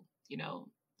all,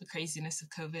 the craziness of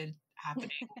COVID happening.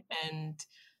 And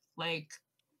like,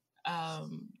 I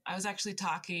was actually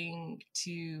talking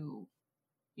to,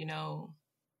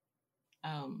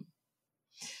 I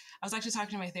was actually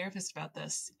talking to my therapist about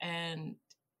this. And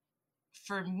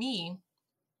for me,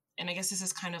 and I guess this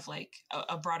is kind of like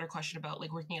a broader question about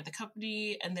like working at the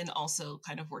company and then also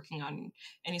kind of working on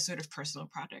any sort of personal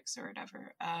projects or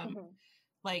whatever.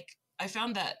 Like I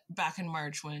found that back in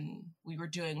March when we were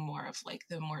doing more of like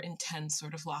the more intense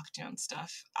sort of lockdown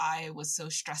stuff, I was so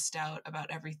stressed out about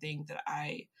everything that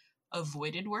I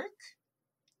avoided work.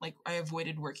 Like I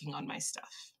avoided working on my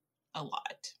stuff a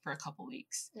lot for a couple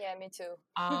weeks. Yeah, me too.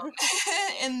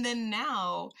 And then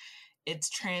now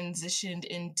it's transitioned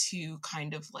into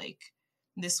kind of like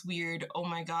this weird, oh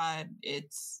my God,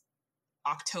 it's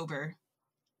October.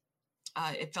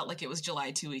 It felt like it was July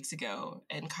 2 weeks ago,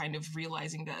 and kind of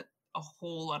realizing that a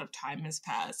whole lot of time has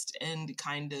passed, and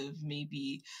kind of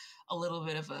maybe a little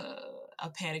bit of a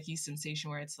panicky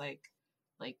sensation where it's like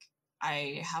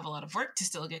I have a lot of work to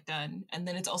still get done. And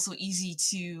then it's also easy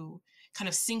to kind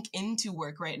of sink into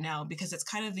work right now because it's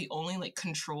kind of the only like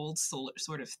controlled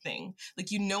sort of thing. Like,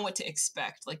 what to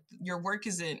expect. Like your work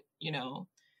isn't,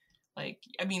 like,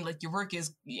 I mean, like your work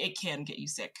it can get you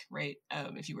sick, right?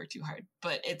 If you work too hard,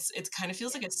 but it's kind of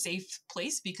feels like a safe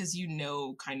place because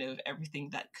kind of everything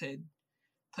that could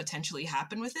potentially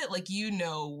happen with it. Like,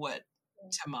 what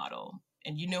to model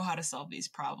and how to solve these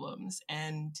problems,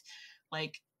 and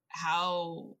like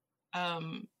how,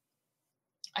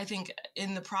 I think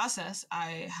in the process,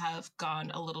 I have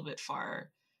gone a little bit far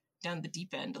down the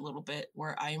deep end a little bit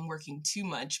where I'm working too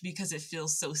much because it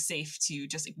feels so safe to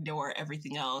just ignore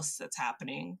everything else that's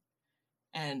happening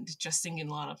and just sinking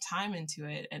a lot of time into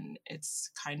it. And it's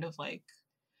kind of like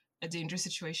a dangerous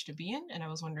situation to be in. And I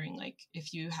was wondering, like,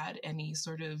 if you had any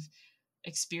sort of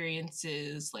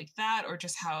experiences like that, or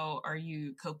just how are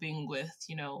you coping with,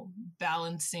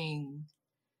 balancing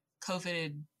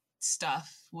COVID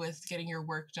stuff with getting your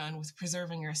work done, with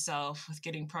preserving yourself, with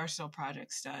getting personal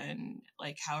projects done.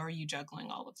 Like, how are you juggling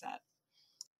all of that?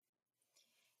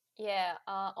 Yeah,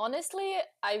 honestly,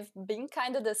 I've been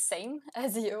kind of the same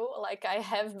as you. Like, I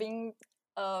have been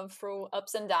through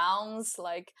ups and downs.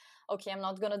 Like, okay, I'm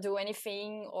not gonna do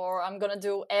anything, or I'm gonna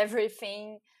do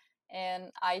everything.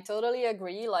 And I totally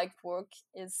agree, like work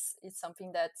is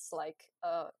something that's like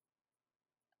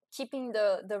keeping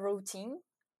the routine.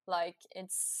 Like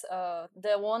it's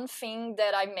the one thing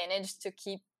that I managed to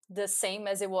keep the same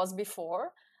as it was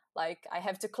before. Like I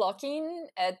have to clock in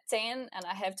at 10 and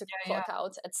I have to clock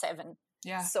out at 7.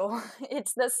 Yeah. So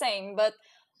it's the same. But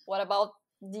what about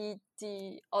the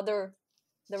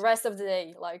rest of the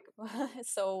day? Like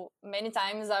so many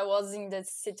times I was in that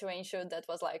situation that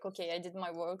was like, okay, I did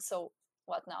my work, so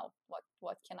what now?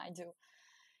 What can I do?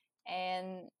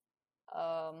 And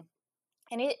um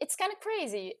it's kind of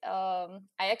crazy. I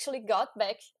actually got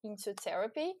back into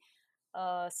therapy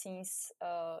since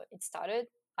it started.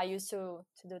 I used to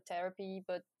do therapy,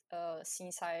 but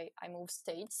since I moved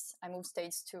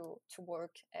states to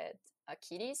work at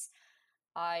Kitty's.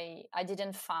 I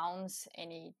didn't found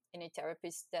any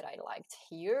therapist that I liked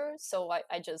here, so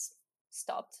I just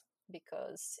stopped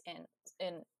because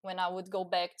and when I would go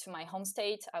back to my home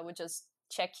state, I would just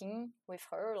check in with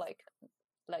her, like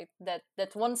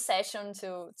that one session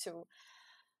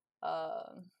uh,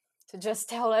 to just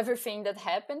tell everything that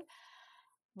happened.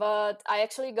 But I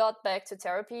actually got back to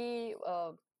therapy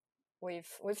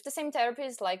with the same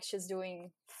therapist. Like she's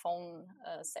doing phone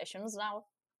sessions now,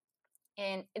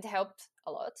 and it helped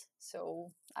a lot.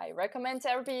 So I recommend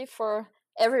therapy for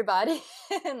everybody,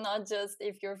 not just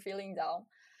if you're feeling down.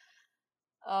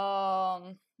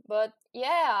 But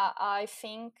yeah, I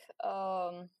think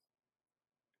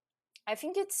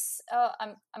it's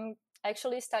I'm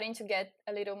actually starting to get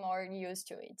a little more used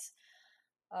to it.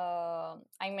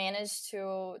 I managed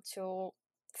to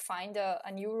find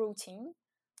a new routine.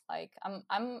 Like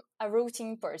I'm a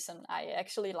routine person. I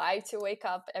actually like to wake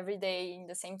up every day in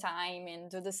the same time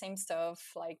and do the same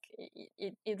stuff. Like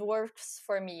it works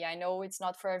for me. I know it's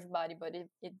not for everybody, but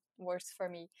it works for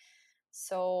me.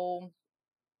 So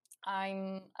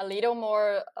I'm a little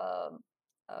more uh,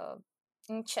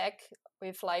 in check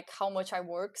with like how much I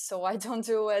work, so I don't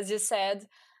do, as you said,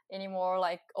 anymore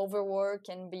like overwork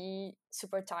and be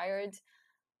super tired.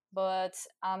 But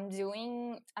I'm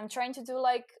trying to do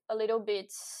like a little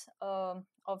bit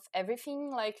of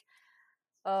everything. Like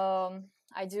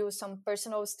I do some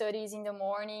personal studies in the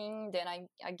morning, then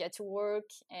I get to work,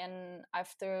 and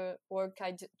after work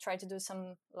try to do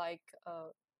some like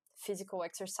physical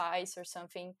exercise or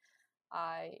something.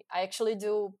 I actually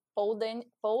do pole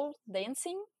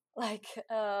dancing, like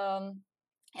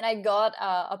and I got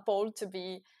a pole to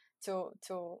be to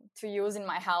use in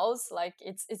my house. Like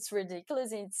it's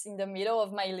ridiculous. It's in the middle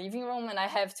of my living room, and I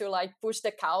have to like push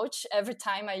the couch every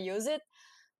time I use it.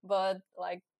 But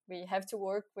like we have to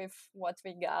work with what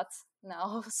we got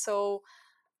now.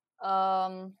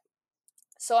 Um,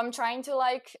 so I'm trying to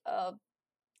like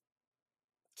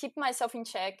keep myself in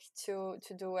check to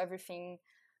do everything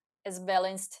as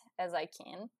balanced as I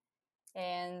can.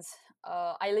 And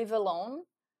I live alone,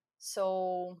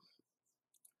 so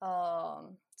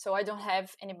so I don't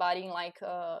have anybody in like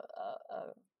a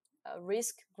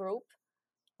risk group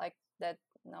like that.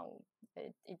 No,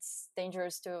 it's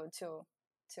dangerous to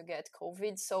get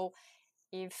COVID. So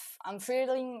if I'm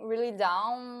feeling really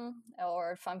down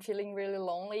or if I'm feeling really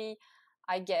lonely,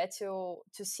 I get to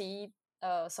see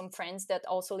some friends that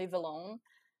also live alone.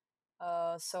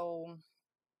 So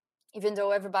even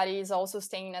though everybody is also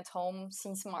staying at home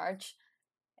since March,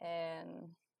 and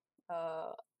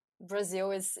uh,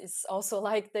 Brazil is also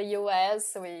like the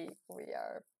US. We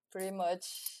are pretty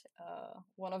much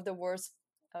one of the worst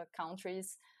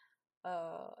countries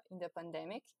in the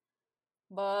pandemic.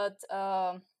 But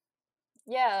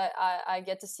yeah, I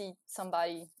get to see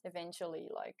somebody eventually,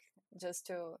 like just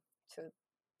to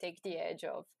take the edge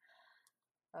of.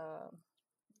 Uh,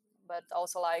 but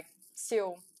also like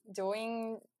still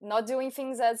doing not doing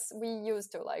things as we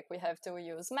used to. Like we have to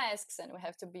use masks and we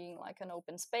have to be in like an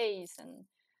open space, and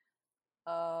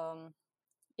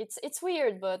it's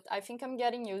weird, but I think I'm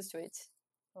getting used to it.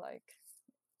 Like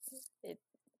it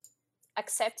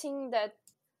accepting that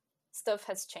stuff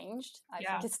has changed. I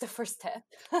think it's the first step.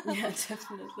 Yeah,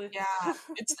 definitely. Yeah,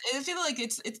 I feel like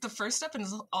it's the first step, and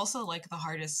it's also like the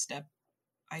hardest step,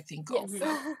 I think. Yes.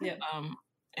 Yeah.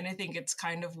 And I think it's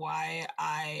kind of why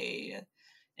I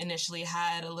initially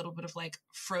had a little bit of like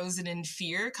frozen in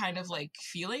fear kind of like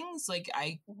feelings. Like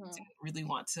I didn't really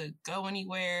want to go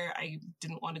anywhere. I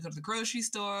didn't want to go to the grocery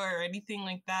store or anything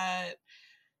like that.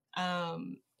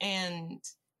 And,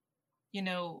 you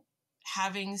know,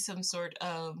 having some sort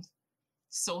of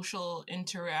social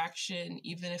interaction,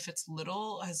 even if it's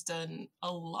little, has done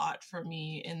a lot for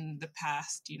me in the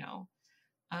past,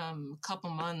 couple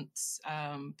months,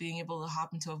 being able to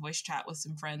hop into a voice chat with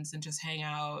some friends and just hang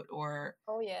out, or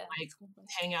like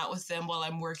hang out with them while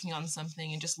I'm working on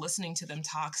something and just listening to them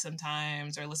talk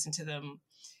sometimes, or listen to them,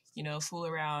 you know, fool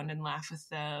around and laugh with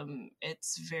them.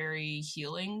 It's very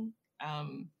healing,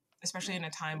 especially in a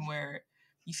time where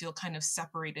you feel kind of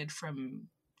separated from,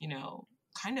 you know,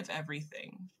 kind of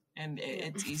everything. And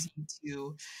it's easy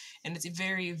to, and it's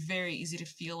very, very easy to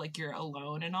feel like you're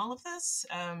alone in all of this.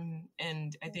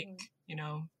 And I think, you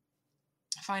know,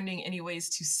 finding any ways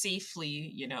to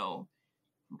safely, you know,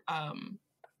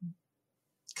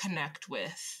 connect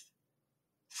with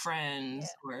friends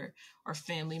or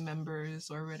family members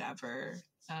or whatever,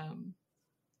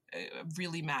 it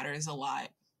really matters a lot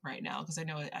right now, because I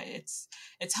know it's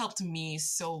helped me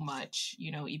so much,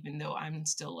 you know, even though I'm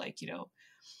still like, you know,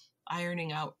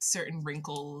 ironing out certain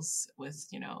wrinkles with,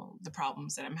 you know, the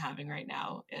problems that I'm having right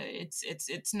now.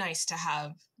 It's nice to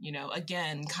have, you know,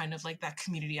 again, kind of like that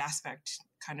community aspect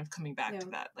kind of coming back to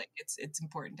that. Like it's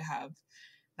important to have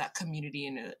that community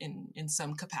in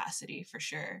some capacity, for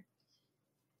sure.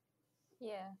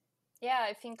 Yeah,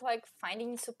 I think like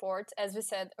finding support, as we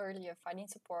said earlier, finding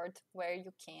support where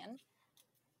you can,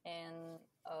 and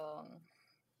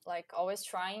like always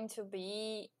trying to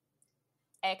be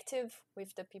active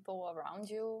with the people around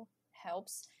you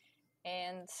helps.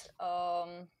 And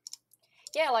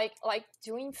like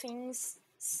doing things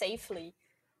safely,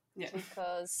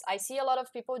 because I see a lot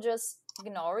of people just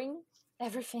ignoring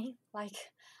everything. Like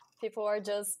people are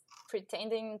just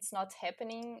pretending it's not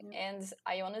happening, and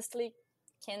I honestly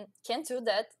can't do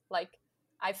that. Like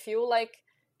I feel like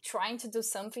trying to do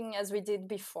something as we did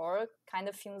before kind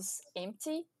of feels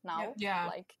empty now.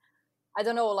 Like I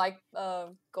don't know, like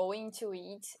going to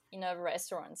eat in a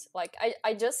restaurant, like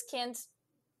I just can't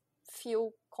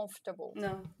feel comfortable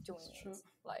doing it.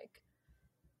 Like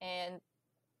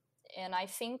and I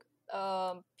think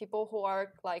people who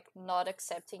are like not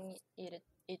accepting it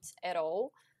at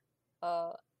all,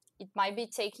 it might be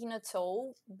taking a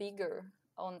toll bigger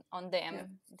on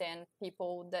them than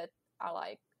people that are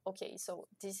like, okay, so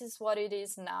this is what it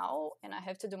is now, and I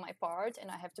have to do my part, and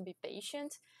I have to be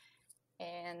patient,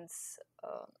 and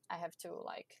I have to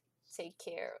like take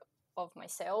care of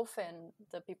myself and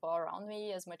the people around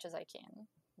me as much as I can.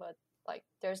 But like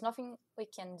there's nothing we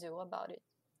can do about it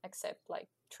except like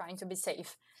trying to be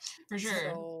safe. For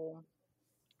sure. So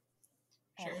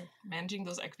sure, managing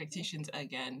those expectations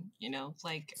again, you know,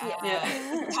 like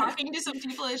talking to some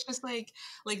people, it's just like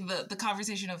the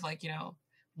conversation of like, you know,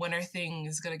 when are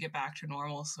things gonna get back to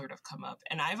normal sort of come up,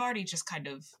 and I've already just kind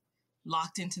of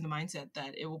locked into the mindset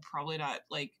that it will probably not,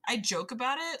 like, I joke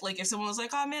about it, like if someone was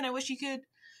like, oh man, I wish you could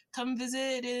come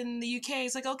visit in the UK,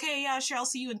 it's like, okay, yeah, sure, I'll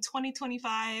see you in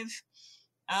 2025.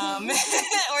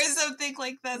 Or something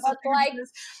like that.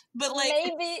 But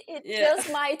maybe it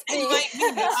just might be.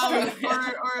 It might be.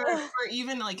 Or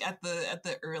even like at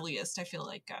the earliest, I feel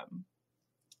like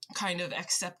kind of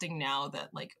accepting now that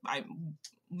like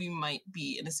we might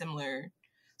be in a similar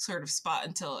sort of spot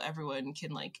until everyone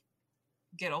can like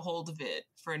get a hold of it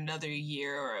for another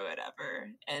year or whatever,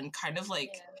 and kind of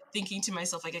like thinking to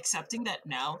myself, like accepting that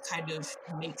now kind of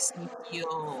makes me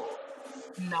feel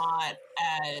not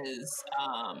as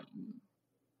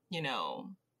you know,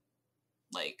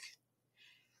 like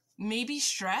maybe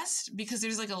stressed, because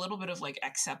there's like a little bit of like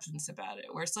acceptance about it,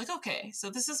 where it's like, okay, so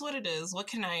this is what it is, what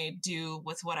can I do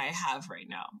with what I have right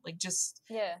now, like just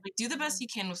like do the best you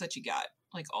can with what you got,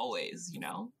 like always, you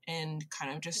know, and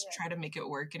kind of just try to make it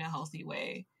work in a healthy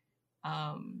way,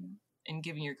 and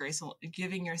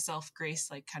giving yourself grace,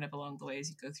 like kind of along the way as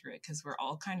you go through it, because we're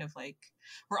all kind of like,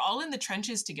 we're all in the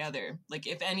trenches together. Like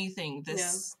if anything,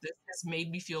 this has made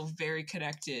me feel very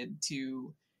connected to,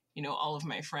 you know, all of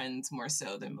my friends more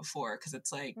so than before, because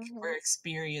it's like we're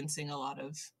experiencing a lot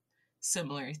of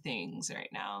similar things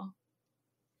right now.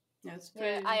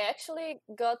 I actually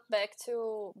got back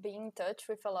to being in touch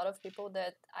with a lot of people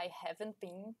that I haven't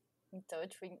been in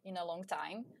touch with in a long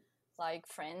time, like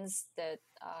friends that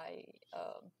I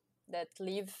that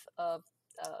live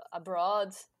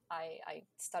abroad. I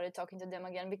started talking to them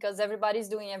again because everybody's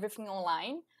doing everything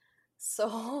online.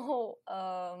 So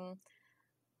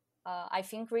I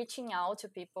think reaching out to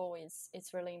people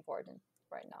it's really important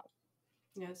right now.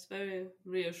 Yeah, it's very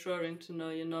reassuring to know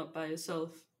you're not by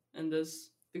yourself in this,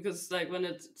 because like when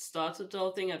it started the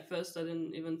whole thing, at first I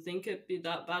didn't even think it'd be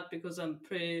that bad, because I'm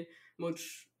pretty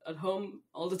much at home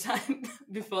all the time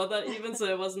before that even, so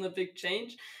it wasn't a big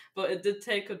change, but it did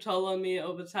take a toll on me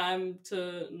over time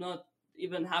to not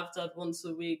even have that once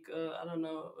a week, I don't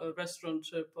know, a restaurant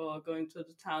trip or going to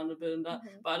the town a bit and that.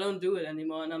 But I don't do it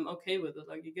anymore, and I'm okay with it.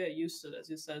 Like, you get used to it, as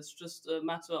you said. It's just a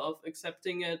matter of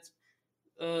accepting it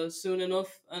soon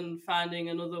enough and finding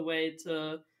another way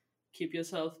to keep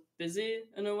yourself busy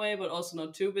in a way, but also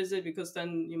not too busy, because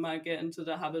then you might get into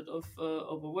the habit of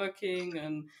overworking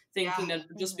and thinking that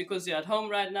just because you're at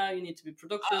home right now, you need to be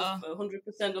productive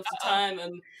 100% of the time.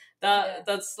 And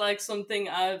that's like something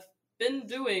I've been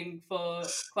doing for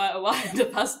quite a while in the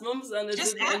past months, and it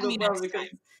Just didn't end up well because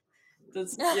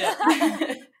that's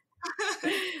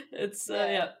it's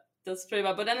that's pretty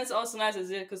bad. But then it's also nice,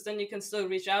 because then you can still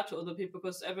reach out to other people,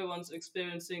 because everyone's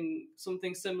experiencing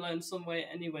something similar in some way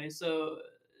anyway. So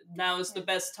now is the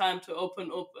best time to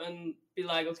open up and be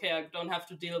like, okay, I don't have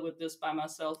to deal with this by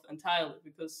myself entirely,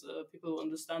 because people will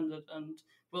understand it and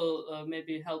will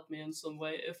maybe help me in some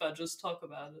way if I just talk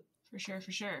about it. For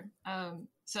sure.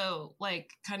 So,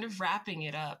 like, kind of wrapping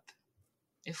it up,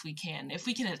 if we can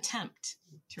attempt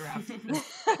to wrap it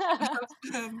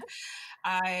up.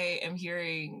 I am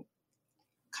hearing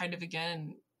kind of,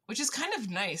 again, which is kind of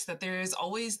nice, that there is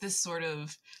always this sort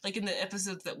of, like, in the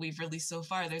episodes that we've released so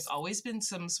far, there's always been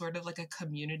some sort of like a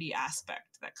community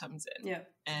aspect that comes in,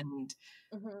 and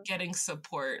getting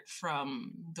support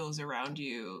from those around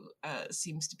you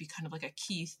seems to be kind of like a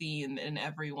key theme in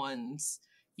everyone's,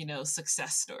 you know,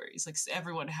 success stories. Like,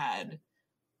 everyone had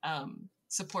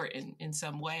support in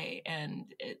some way,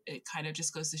 and it kind of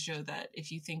just goes to show that if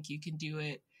you think you can do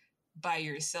it by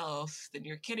yourself, then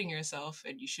you're kidding yourself,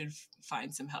 and you should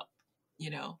find some help, you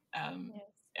know.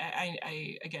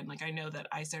 I again, like, I know that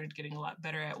I started getting a lot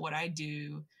better at what I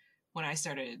do when I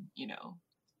started, you know,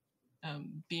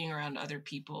 being around other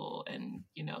people and,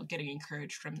 you know, getting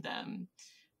encouraged from them.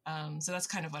 So that's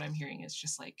kind of what I'm hearing, is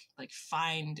just like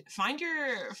find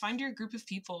your group of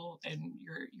people and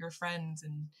your friends,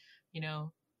 and, you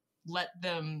know, let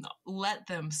them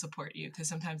support you, because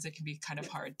sometimes it can be kind of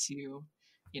hard to,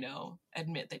 you know,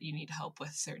 admit that you need help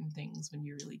with certain things when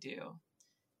you really do.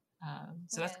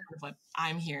 So that's kind of what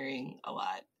I'm hearing a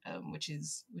lot, which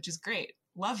is great.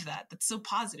 Love that. That's so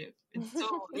positive. It's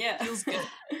so it feels good.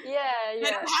 I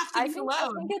don't have to be alone. I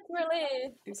think it's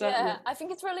really I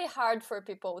think it's really hard for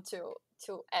people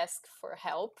to ask for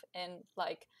help and,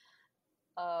 like,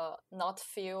 not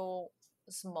feel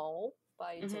small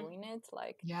by doing it.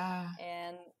 Like,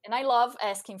 and I love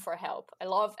asking for help. I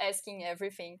love asking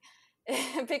everything.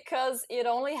 Because it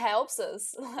only helps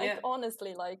us, like,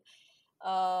 honestly. Like,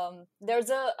 there's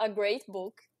a great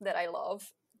book that I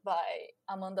love by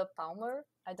Amanda Palmer.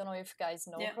 I don't know if you guys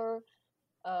know her,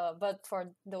 but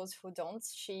for those who don't,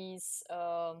 she's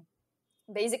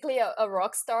basically a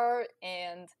rock star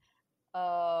and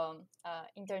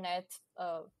internet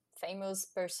famous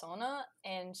persona,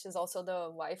 and she's also the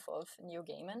wife of Neil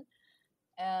Gaiman.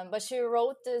 But she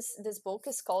wrote this book.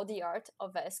 It's called The Art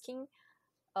of Asking.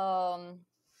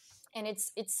 And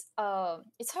it's her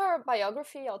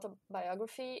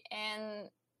autobiography, and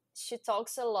she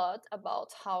talks a lot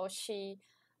about how she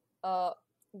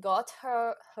got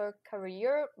her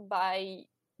career by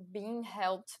being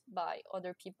helped by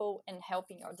other people and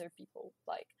helping other people.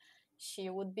 Like, she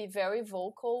would be very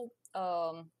vocal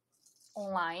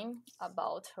online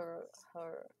about her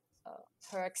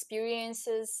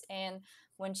experiences, and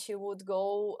when she would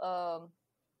go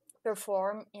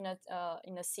perform in a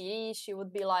city, she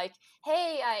would be like,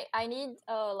 hey, I need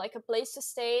like a place to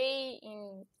stay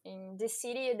in this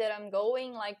city that I'm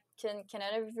going. Like,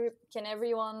 can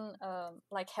everyone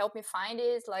like help me find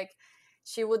it? Like,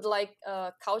 she would like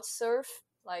couch surf,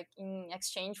 like, in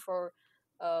exchange for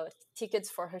tickets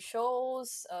for her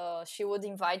shows. She would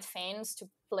invite fans to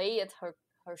play at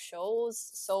her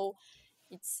shows. So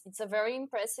it's a very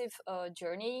impressive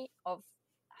journey of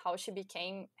how she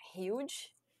became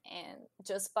huge, and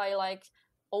just by, like,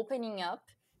 opening up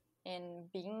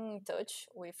and being in touch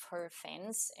with her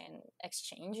fans and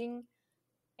exchanging.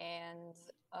 And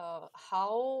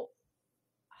how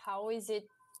is it,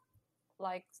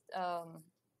 like,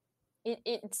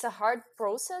 it's a hard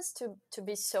process to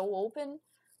be so open.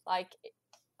 Like,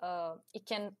 it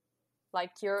can,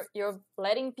 like, you're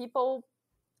letting people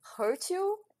hurt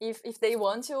you if they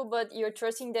want to, but you're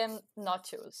trusting them not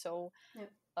to. So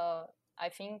I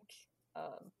think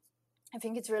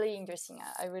it's really interesting.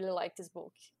 I really like this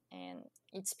book, and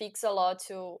it speaks a lot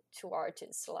to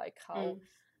artists, like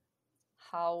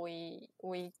how we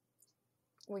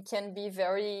can be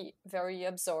very, very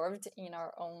absorbed in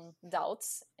our own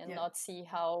doubts and not see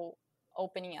how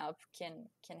opening up can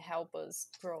help us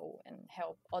grow and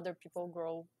help other people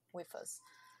grow with us.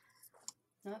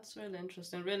 That's really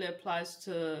interesting. Really applies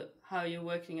to how you're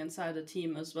working inside a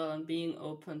team as well, and being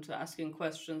open to asking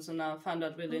questions. And I found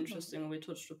that really interesting. We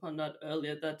touched upon that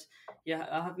earlier, that you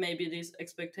have maybe these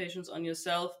expectations on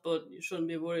yourself, but you shouldn't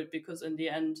be worried, because in the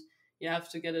end, you have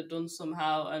to get it done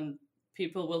somehow, and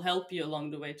people will help you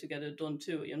along the way to get it done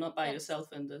too. You're not by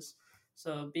yourself in this.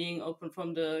 So being open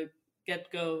from the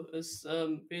get-go is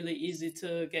really easy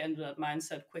to get into that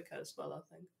mindset quicker as well, I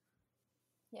think.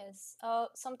 Yes.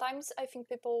 Sometimes I think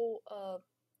people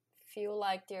feel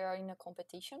like they are in a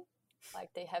competition,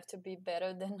 like they have to be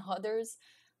better than others,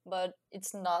 but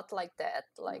it's not like that.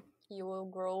 Like, you will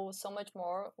grow so much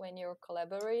more when you're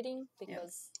collaborating,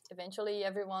 because eventually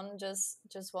everyone just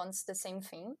wants the same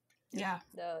thing. Yeah.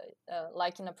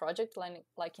 Like in a project,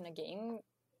 like in a game,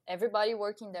 everybody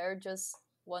working there just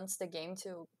wants the game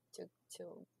to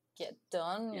get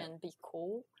done and be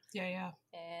cool. Yeah.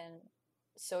 And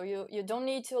so you don't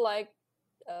need to like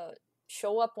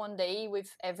show up one day with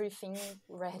everything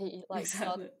ready. Like,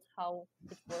 exactly. Not how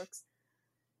it works.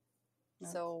 No.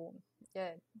 So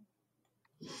yeah.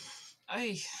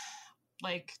 I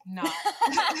like not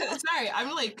sorry,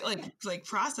 I'm like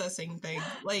processing things.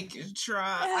 Like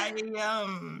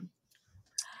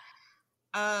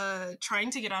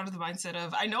trying to get out of the mindset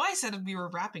of, I know I said we were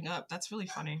wrapping up. That's really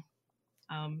funny.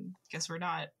 Guess we're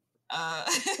not.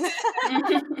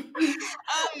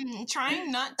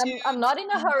 Trying not to. I'm not in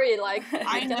a hurry. Like,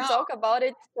 I can talk about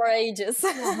it for ages.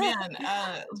 Oh, man,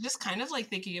 just kind of like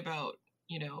thinking about,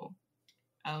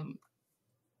 I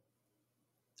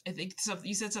think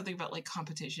you said something about like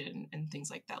competition and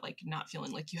things like that, like not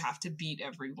feeling like you have to beat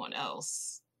everyone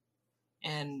else,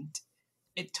 and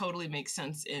it totally makes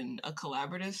sense in a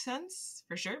collaborative sense,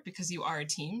 for sure, because you are a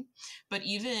team. But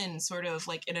even sort of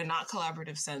like in a not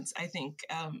collaborative sense, I think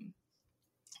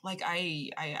like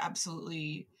I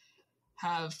absolutely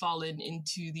have fallen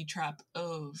into the trap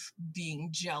of being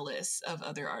jealous of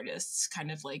other artists,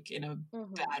 kind of like in a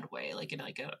bad way, like in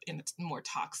a more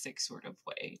toxic sort of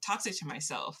way, toxic to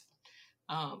myself,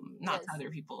 not to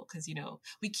other people, because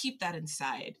we keep that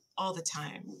inside all the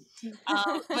time.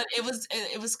 But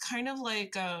it was kind of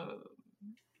like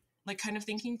kind of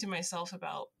thinking to myself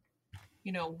about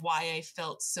why I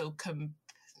felt so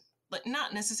like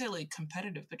not necessarily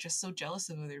competitive, but just so jealous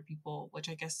of other people, which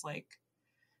I guess, like,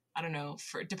 I don't know,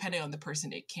 for depending on the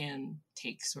person, it can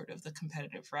take sort of the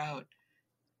competitive route.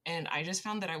 And I just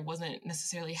found that I wasn't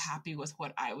necessarily happy with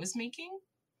what I was making.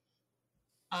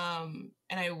 And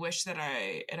I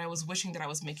was wishing that I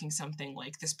was making something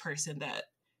like this person that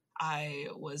I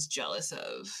was jealous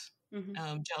of,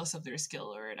 jealous of their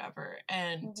skill or whatever.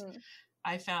 And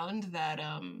I found that,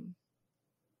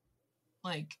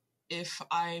 like, if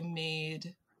I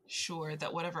made sure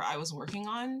that whatever I was working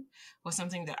on was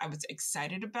something that I was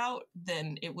excited about,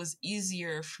 then it was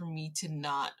easier for me to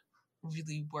not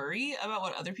really worry about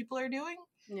what other people are doing.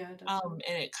 Yeah, definitely.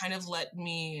 And it kind of let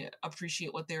me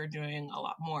appreciate what they were doing a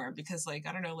lot more, because, like,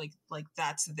 I don't know, like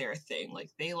that's their thing.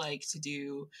 Like, they like to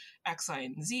do X, Y,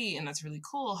 and Z, and that's really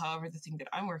cool. However, the thing that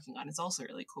I'm working on is also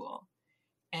really cool.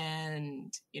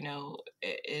 And,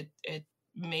 it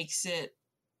makes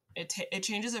it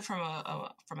changes it from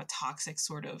a toxic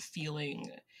sort of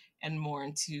feeling and more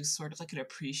into sort of like an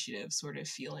appreciative sort of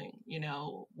feeling,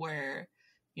 where,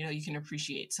 you can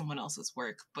appreciate someone else's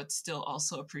work, but still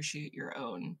also appreciate your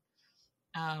own.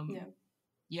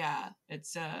 Yeah,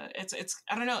 it's I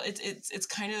don't know. It's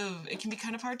kind of, it can be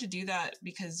kind of hard to do that,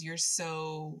 because you're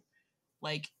so,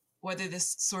 like, whether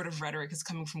this sort of rhetoric is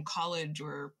coming from college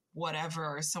or whatever,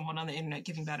 or someone on the internet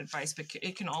giving bad advice, but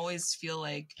it can always feel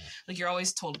like you're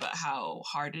always told about how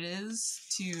hard it is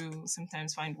to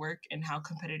sometimes find work and how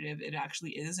competitive it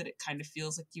actually is. And it kind of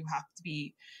feels like you have to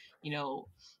be,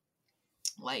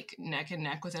 like neck and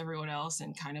neck with everyone else,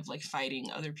 and kind of like fighting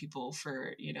other people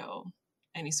for,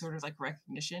 any sort of like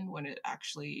recognition, when it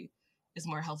actually is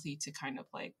more healthy to kind of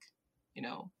like,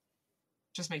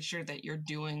 just make sure that you're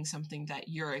doing something that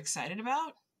you're excited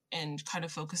about, and kind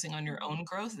of focusing on your own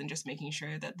growth, and just making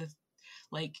sure that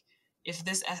if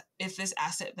this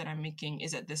asset that I'm making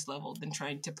is at this level, then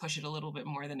trying to push it a little bit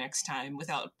more the next time,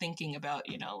 without thinking about,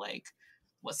 like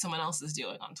what someone else is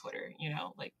doing on Twitter,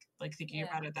 like thinking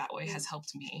about it that way has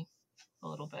helped me a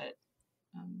little bit.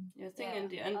 I think in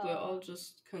the end we all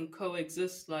just can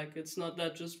coexist. Like, it's not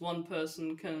that just one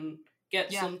person can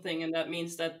get something and that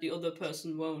means that the other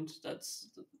person won't. There's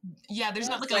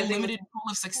not like a limited pool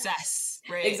of success,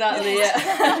 right? Exactly. Yeah.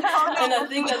 Oh, no, and I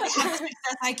think that success,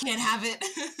 I can't have it.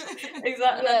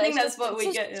 exactly. Yeah, I think that's what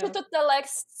we get. She took the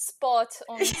last spot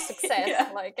on success.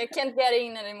 Yeah. Like, I can't get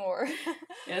in anymore.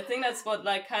 Yeah, I think that's what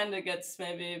like kind of gets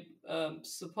maybe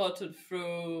supported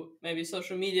through maybe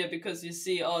social media, because you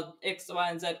see, oh, X, Y,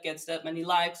 and Z gets that many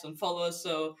likes and followers,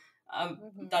 so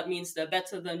that means they're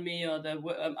better than me, or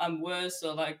I'm worse,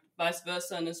 or like vice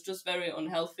versa, and it's just very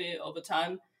unhealthy over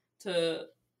time to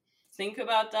think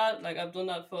about that. Like, I've done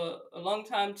that for a long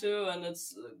time too, and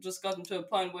it's just gotten to a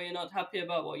point where you're not happy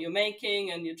about what you're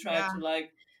making, and you try to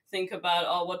like think about,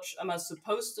 oh, what am I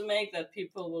supposed to make that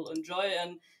people will enjoy,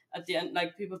 and at the end,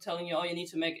 like, people telling you, oh, you need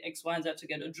to make X, Y, and Z to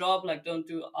get a job, like, don't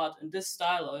do art in this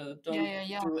style, or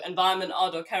don't do environment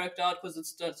art or character art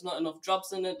because there's not enough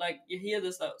jobs in it. Like, you hear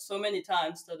this like so many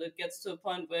times that it gets to a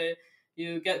point where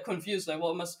you get confused, like,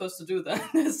 what am I supposed to do then?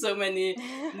 There's so many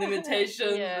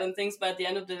limitations and things, but at the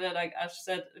end of the day, like Ash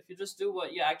said, if you just do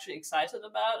what you're actually excited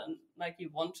about and like you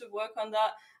want to work on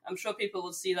that, I'm sure people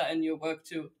will see that in your work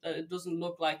too, that it doesn't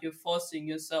look like you're forcing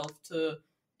yourself to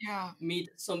meet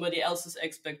somebody else's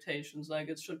expectations. Like,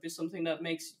 it should be something that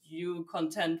makes you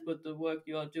content with the work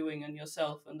you are doing and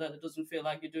yourself, and that it doesn't feel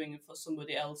like you're doing it for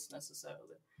somebody else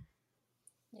necessarily.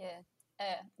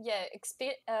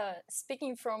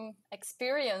 Speaking from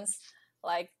experience,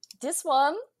 like this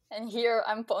one, and here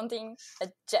I'm pointing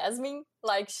at Jasmine,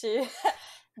 like she,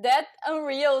 that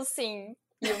Unreal scene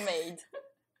you made,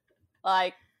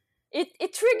 like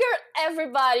it triggered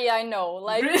everybody I know.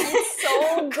 Like, it's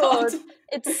so good,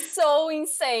 it's so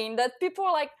insane that people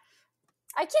are like,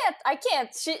 I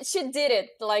can't. She did it.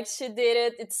 Like, she did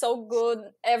it. It's so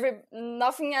good.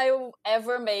 Nothing I will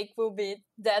ever make will be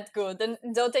that good. And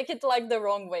don't take it like the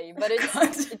wrong way, but it's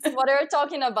what we're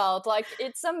talking about. Like,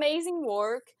 it's amazing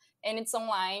work, and it's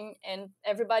online, and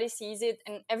everybody sees it,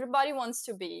 and everybody wants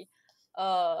to be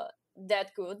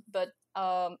that good. But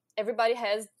everybody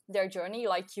has their journey.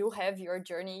 Like, you have your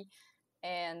journey,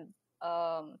 and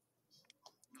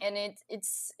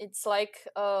it's like.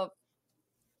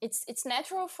 It's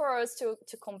natural for us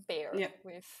to compare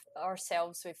with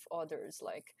ourselves with others.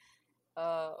 Like,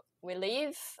 we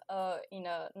live in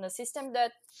a system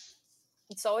that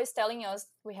it's always telling us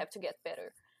we have to get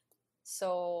better.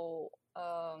 So,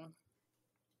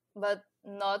 but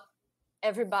not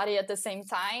everybody at the same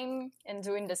time and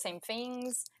doing the same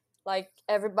things. Like,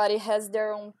 everybody has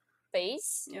their own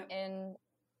pace, and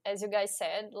as you guys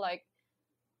said, like,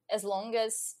 as long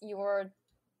as you're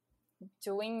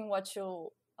doing what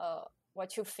you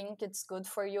think it's good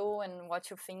for you, and what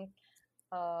you think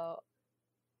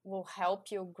will help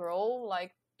you grow,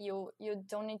 like, you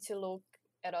don't need to look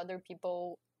at other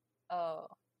people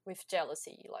with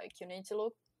jealousy. Like, you need to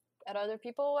look at other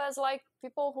people as like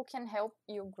people who can help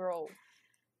you grow.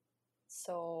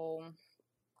 So,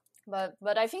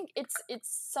 but I think it's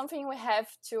something we have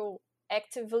to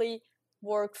actively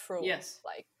work through.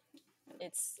 Like,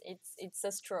 it's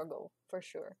a struggle for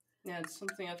sure. Yeah, it's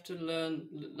something you have to learn.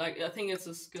 Like, I think it's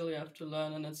a skill you have to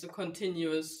learn, and it's a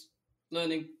continuous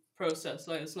learning process.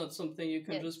 Like, it's not something you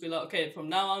can just be like, okay, from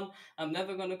now on, I'm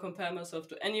never going to compare myself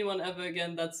to anyone ever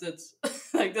again. That's it.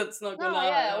 Like, that's not gonna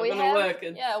work.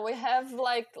 We have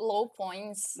like low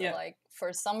points. Like,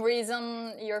 for some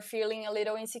reason, you're feeling a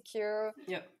little insecure,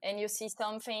 and you see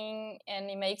something, and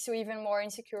it makes you even more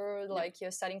insecure. Like, you're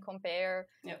starting to compare.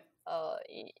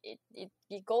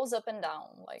 It goes up and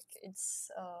down. Like,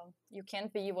 it's you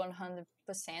can't be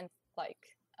 100% like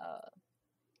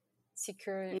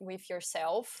secure with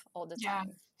yourself all the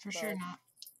time. For sure not.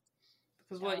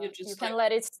 Because what you can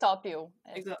let it stop you.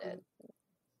 Exactly.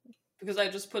 Because I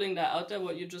just putting that out there,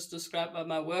 what you just described about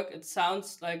my work, it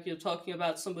sounds like you're talking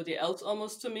about somebody else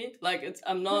almost to me. Like,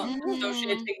 I'm not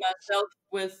associating myself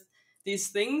with these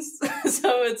things,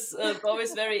 so it's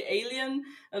always very alien,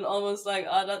 and almost like,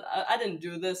 I didn't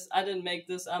do this, I didn't make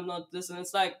this, I'm not this, and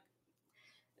it's like,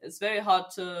 it's very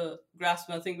hard to grasp.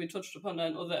 And I think we touched upon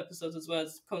that in other episodes as well.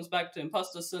 It comes back to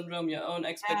imposter syndrome, your own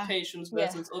expectations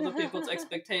versus other people's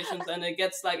expectations, and it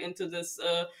gets like into this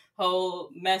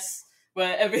whole mess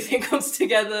where everything comes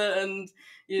together, and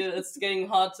it's getting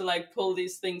hard to like pull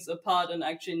these things apart and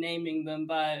actually naming them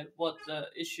by what the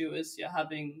issue is you're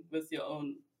having with your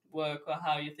own work or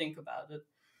how you think about it.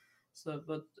 So,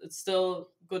 but it's still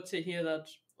good to hear that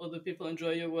other people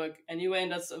enjoy your work anyway,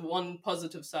 and that's one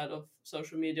positive side of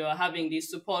social media, or having these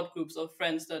support groups of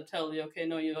friends that tell you, okay,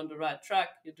 no, you're on the right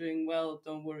track, you're doing well,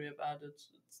 don't worry about it.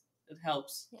 It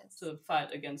helps to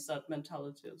fight against that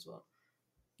mentality as well.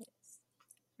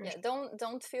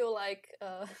 Don't feel like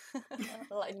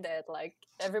like that. Like,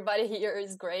 everybody here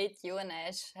is great. You and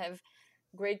Ash have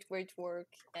great work,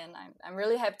 and I'm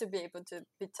really happy to be able to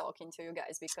be talking to you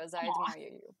guys, because I admire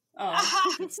you.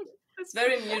 Oh, It's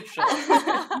very mutual.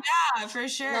 Yeah, for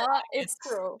sure. No, it's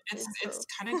true. It's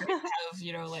kind of great to have,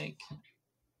 you know, like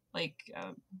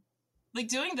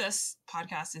doing this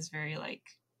podcast is very like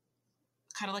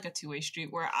kind of like a two-way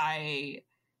street where I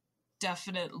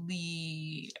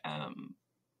definitely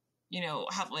you know,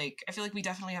 have like, I feel like we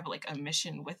definitely have like a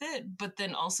mission with it, but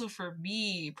then also for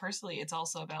me personally, it's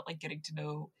also about like getting to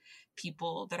know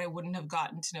people that I wouldn't have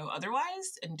gotten to know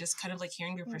otherwise, and just kind of like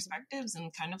hearing their perspectives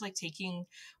and kind of like taking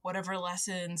whatever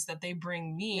lessons that they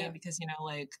bring me, because, you know,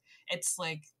 like, it's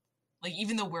like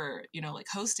even though we're, you know, like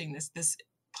hosting this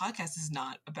podcast is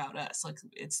not about us. Like,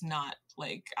 it's not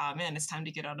like, oh man, it's time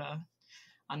to get on a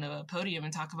podium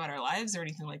and talk about our lives or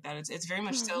anything like that. It's very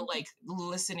much so like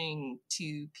listening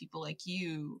to people like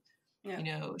you, you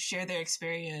know, share their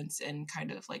experience and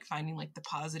kind of like finding like the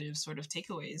positive sort of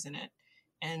takeaways in it.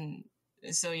 And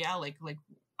so, yeah, like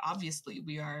obviously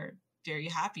we are very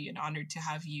happy and honored to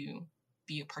have you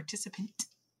be a participant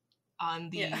on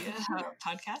the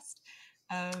podcast.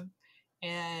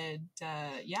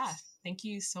 Yeah, thank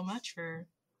you so much for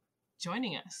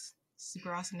joining us.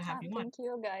 Super awesome to have you on. Thank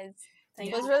you, guys.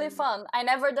 It was really fun. I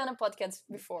never done a podcast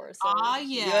before, so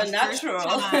you're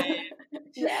natural.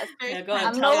 Yes,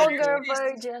 I'm no longer a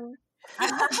virgin.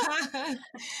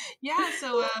 Yeah,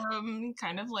 so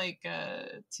kind of like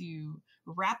to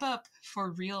wrap up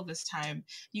for real this time,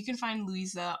 you can find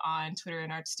Louisa on Twitter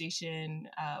and ArtStation.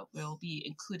 We'll be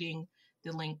including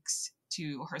the links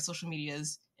to her social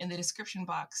medias in the description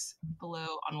box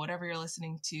below on whatever you're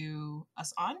listening to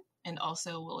us on, and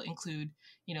also we'll include,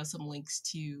 you know, some links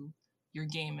to your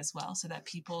game as well, so that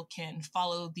people can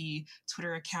follow the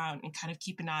Twitter account and kind of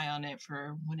keep an eye on it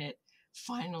for when it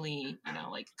finally, you know,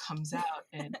 like comes out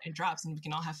and drops, and we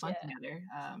can all have fun together.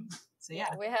 So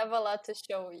yeah, we have a lot to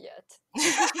show yet.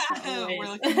 We're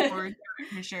looking forward to it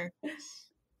for sure.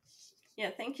 Yeah,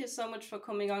 thank you so much for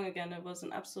coming on again. It was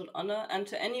an absolute honor. And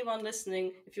to anyone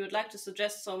listening, if you would like to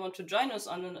suggest someone to join us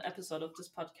on an episode of this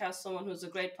podcast, someone who's a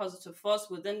great positive force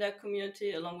within their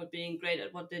community, along with being great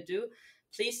at what they do,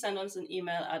 please send us an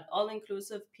email at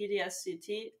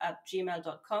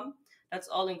allinclusivepdsct@gmail.com. That's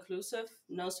all inclusive,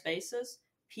 no spaces,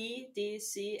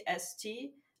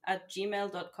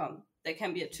 pdcst@gmail.com. There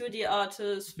can be a 2D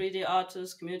artist, 3D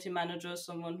artist, community manager,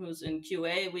 someone who's in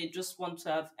QA. We just want to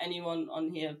have anyone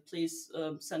on here. Please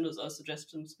send us our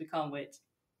suggestions. We can't wait.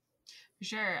 For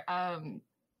sure.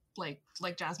 Like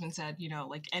Jasmine said, you know,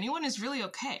 like anyone is really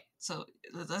okay. So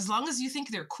as long as you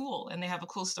think they're cool and they have a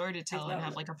cool story to tell and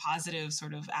have like a positive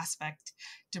sort of aspect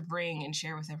to bring and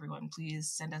share with everyone,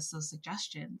 please send us those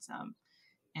suggestions.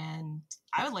 And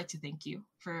I would like to thank you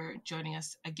for joining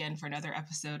us again for another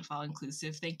episode of All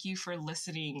Inclusive. Thank you for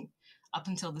listening up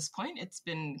until this point. It's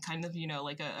been kind of, you know,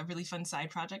 like a really fun side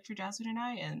project for Jasmine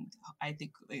and and I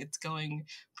think it's going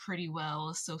pretty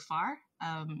well so far.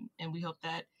 And we hope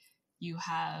that you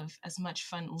have as much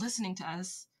fun listening to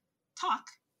us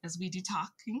talk as we do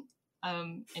talking.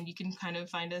 And you can kind of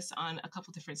find us on a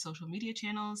couple different social media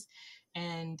channels,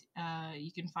 and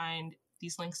you can find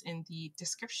these links in the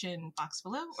description box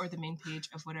below or the main page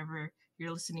of whatever you're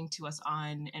listening to us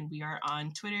on. And we are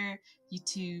on Twitter,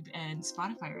 YouTube, and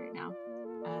Spotify right now.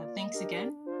 Thanks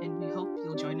again, and we hope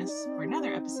you'll join us for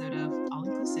another episode of All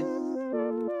Inclusive.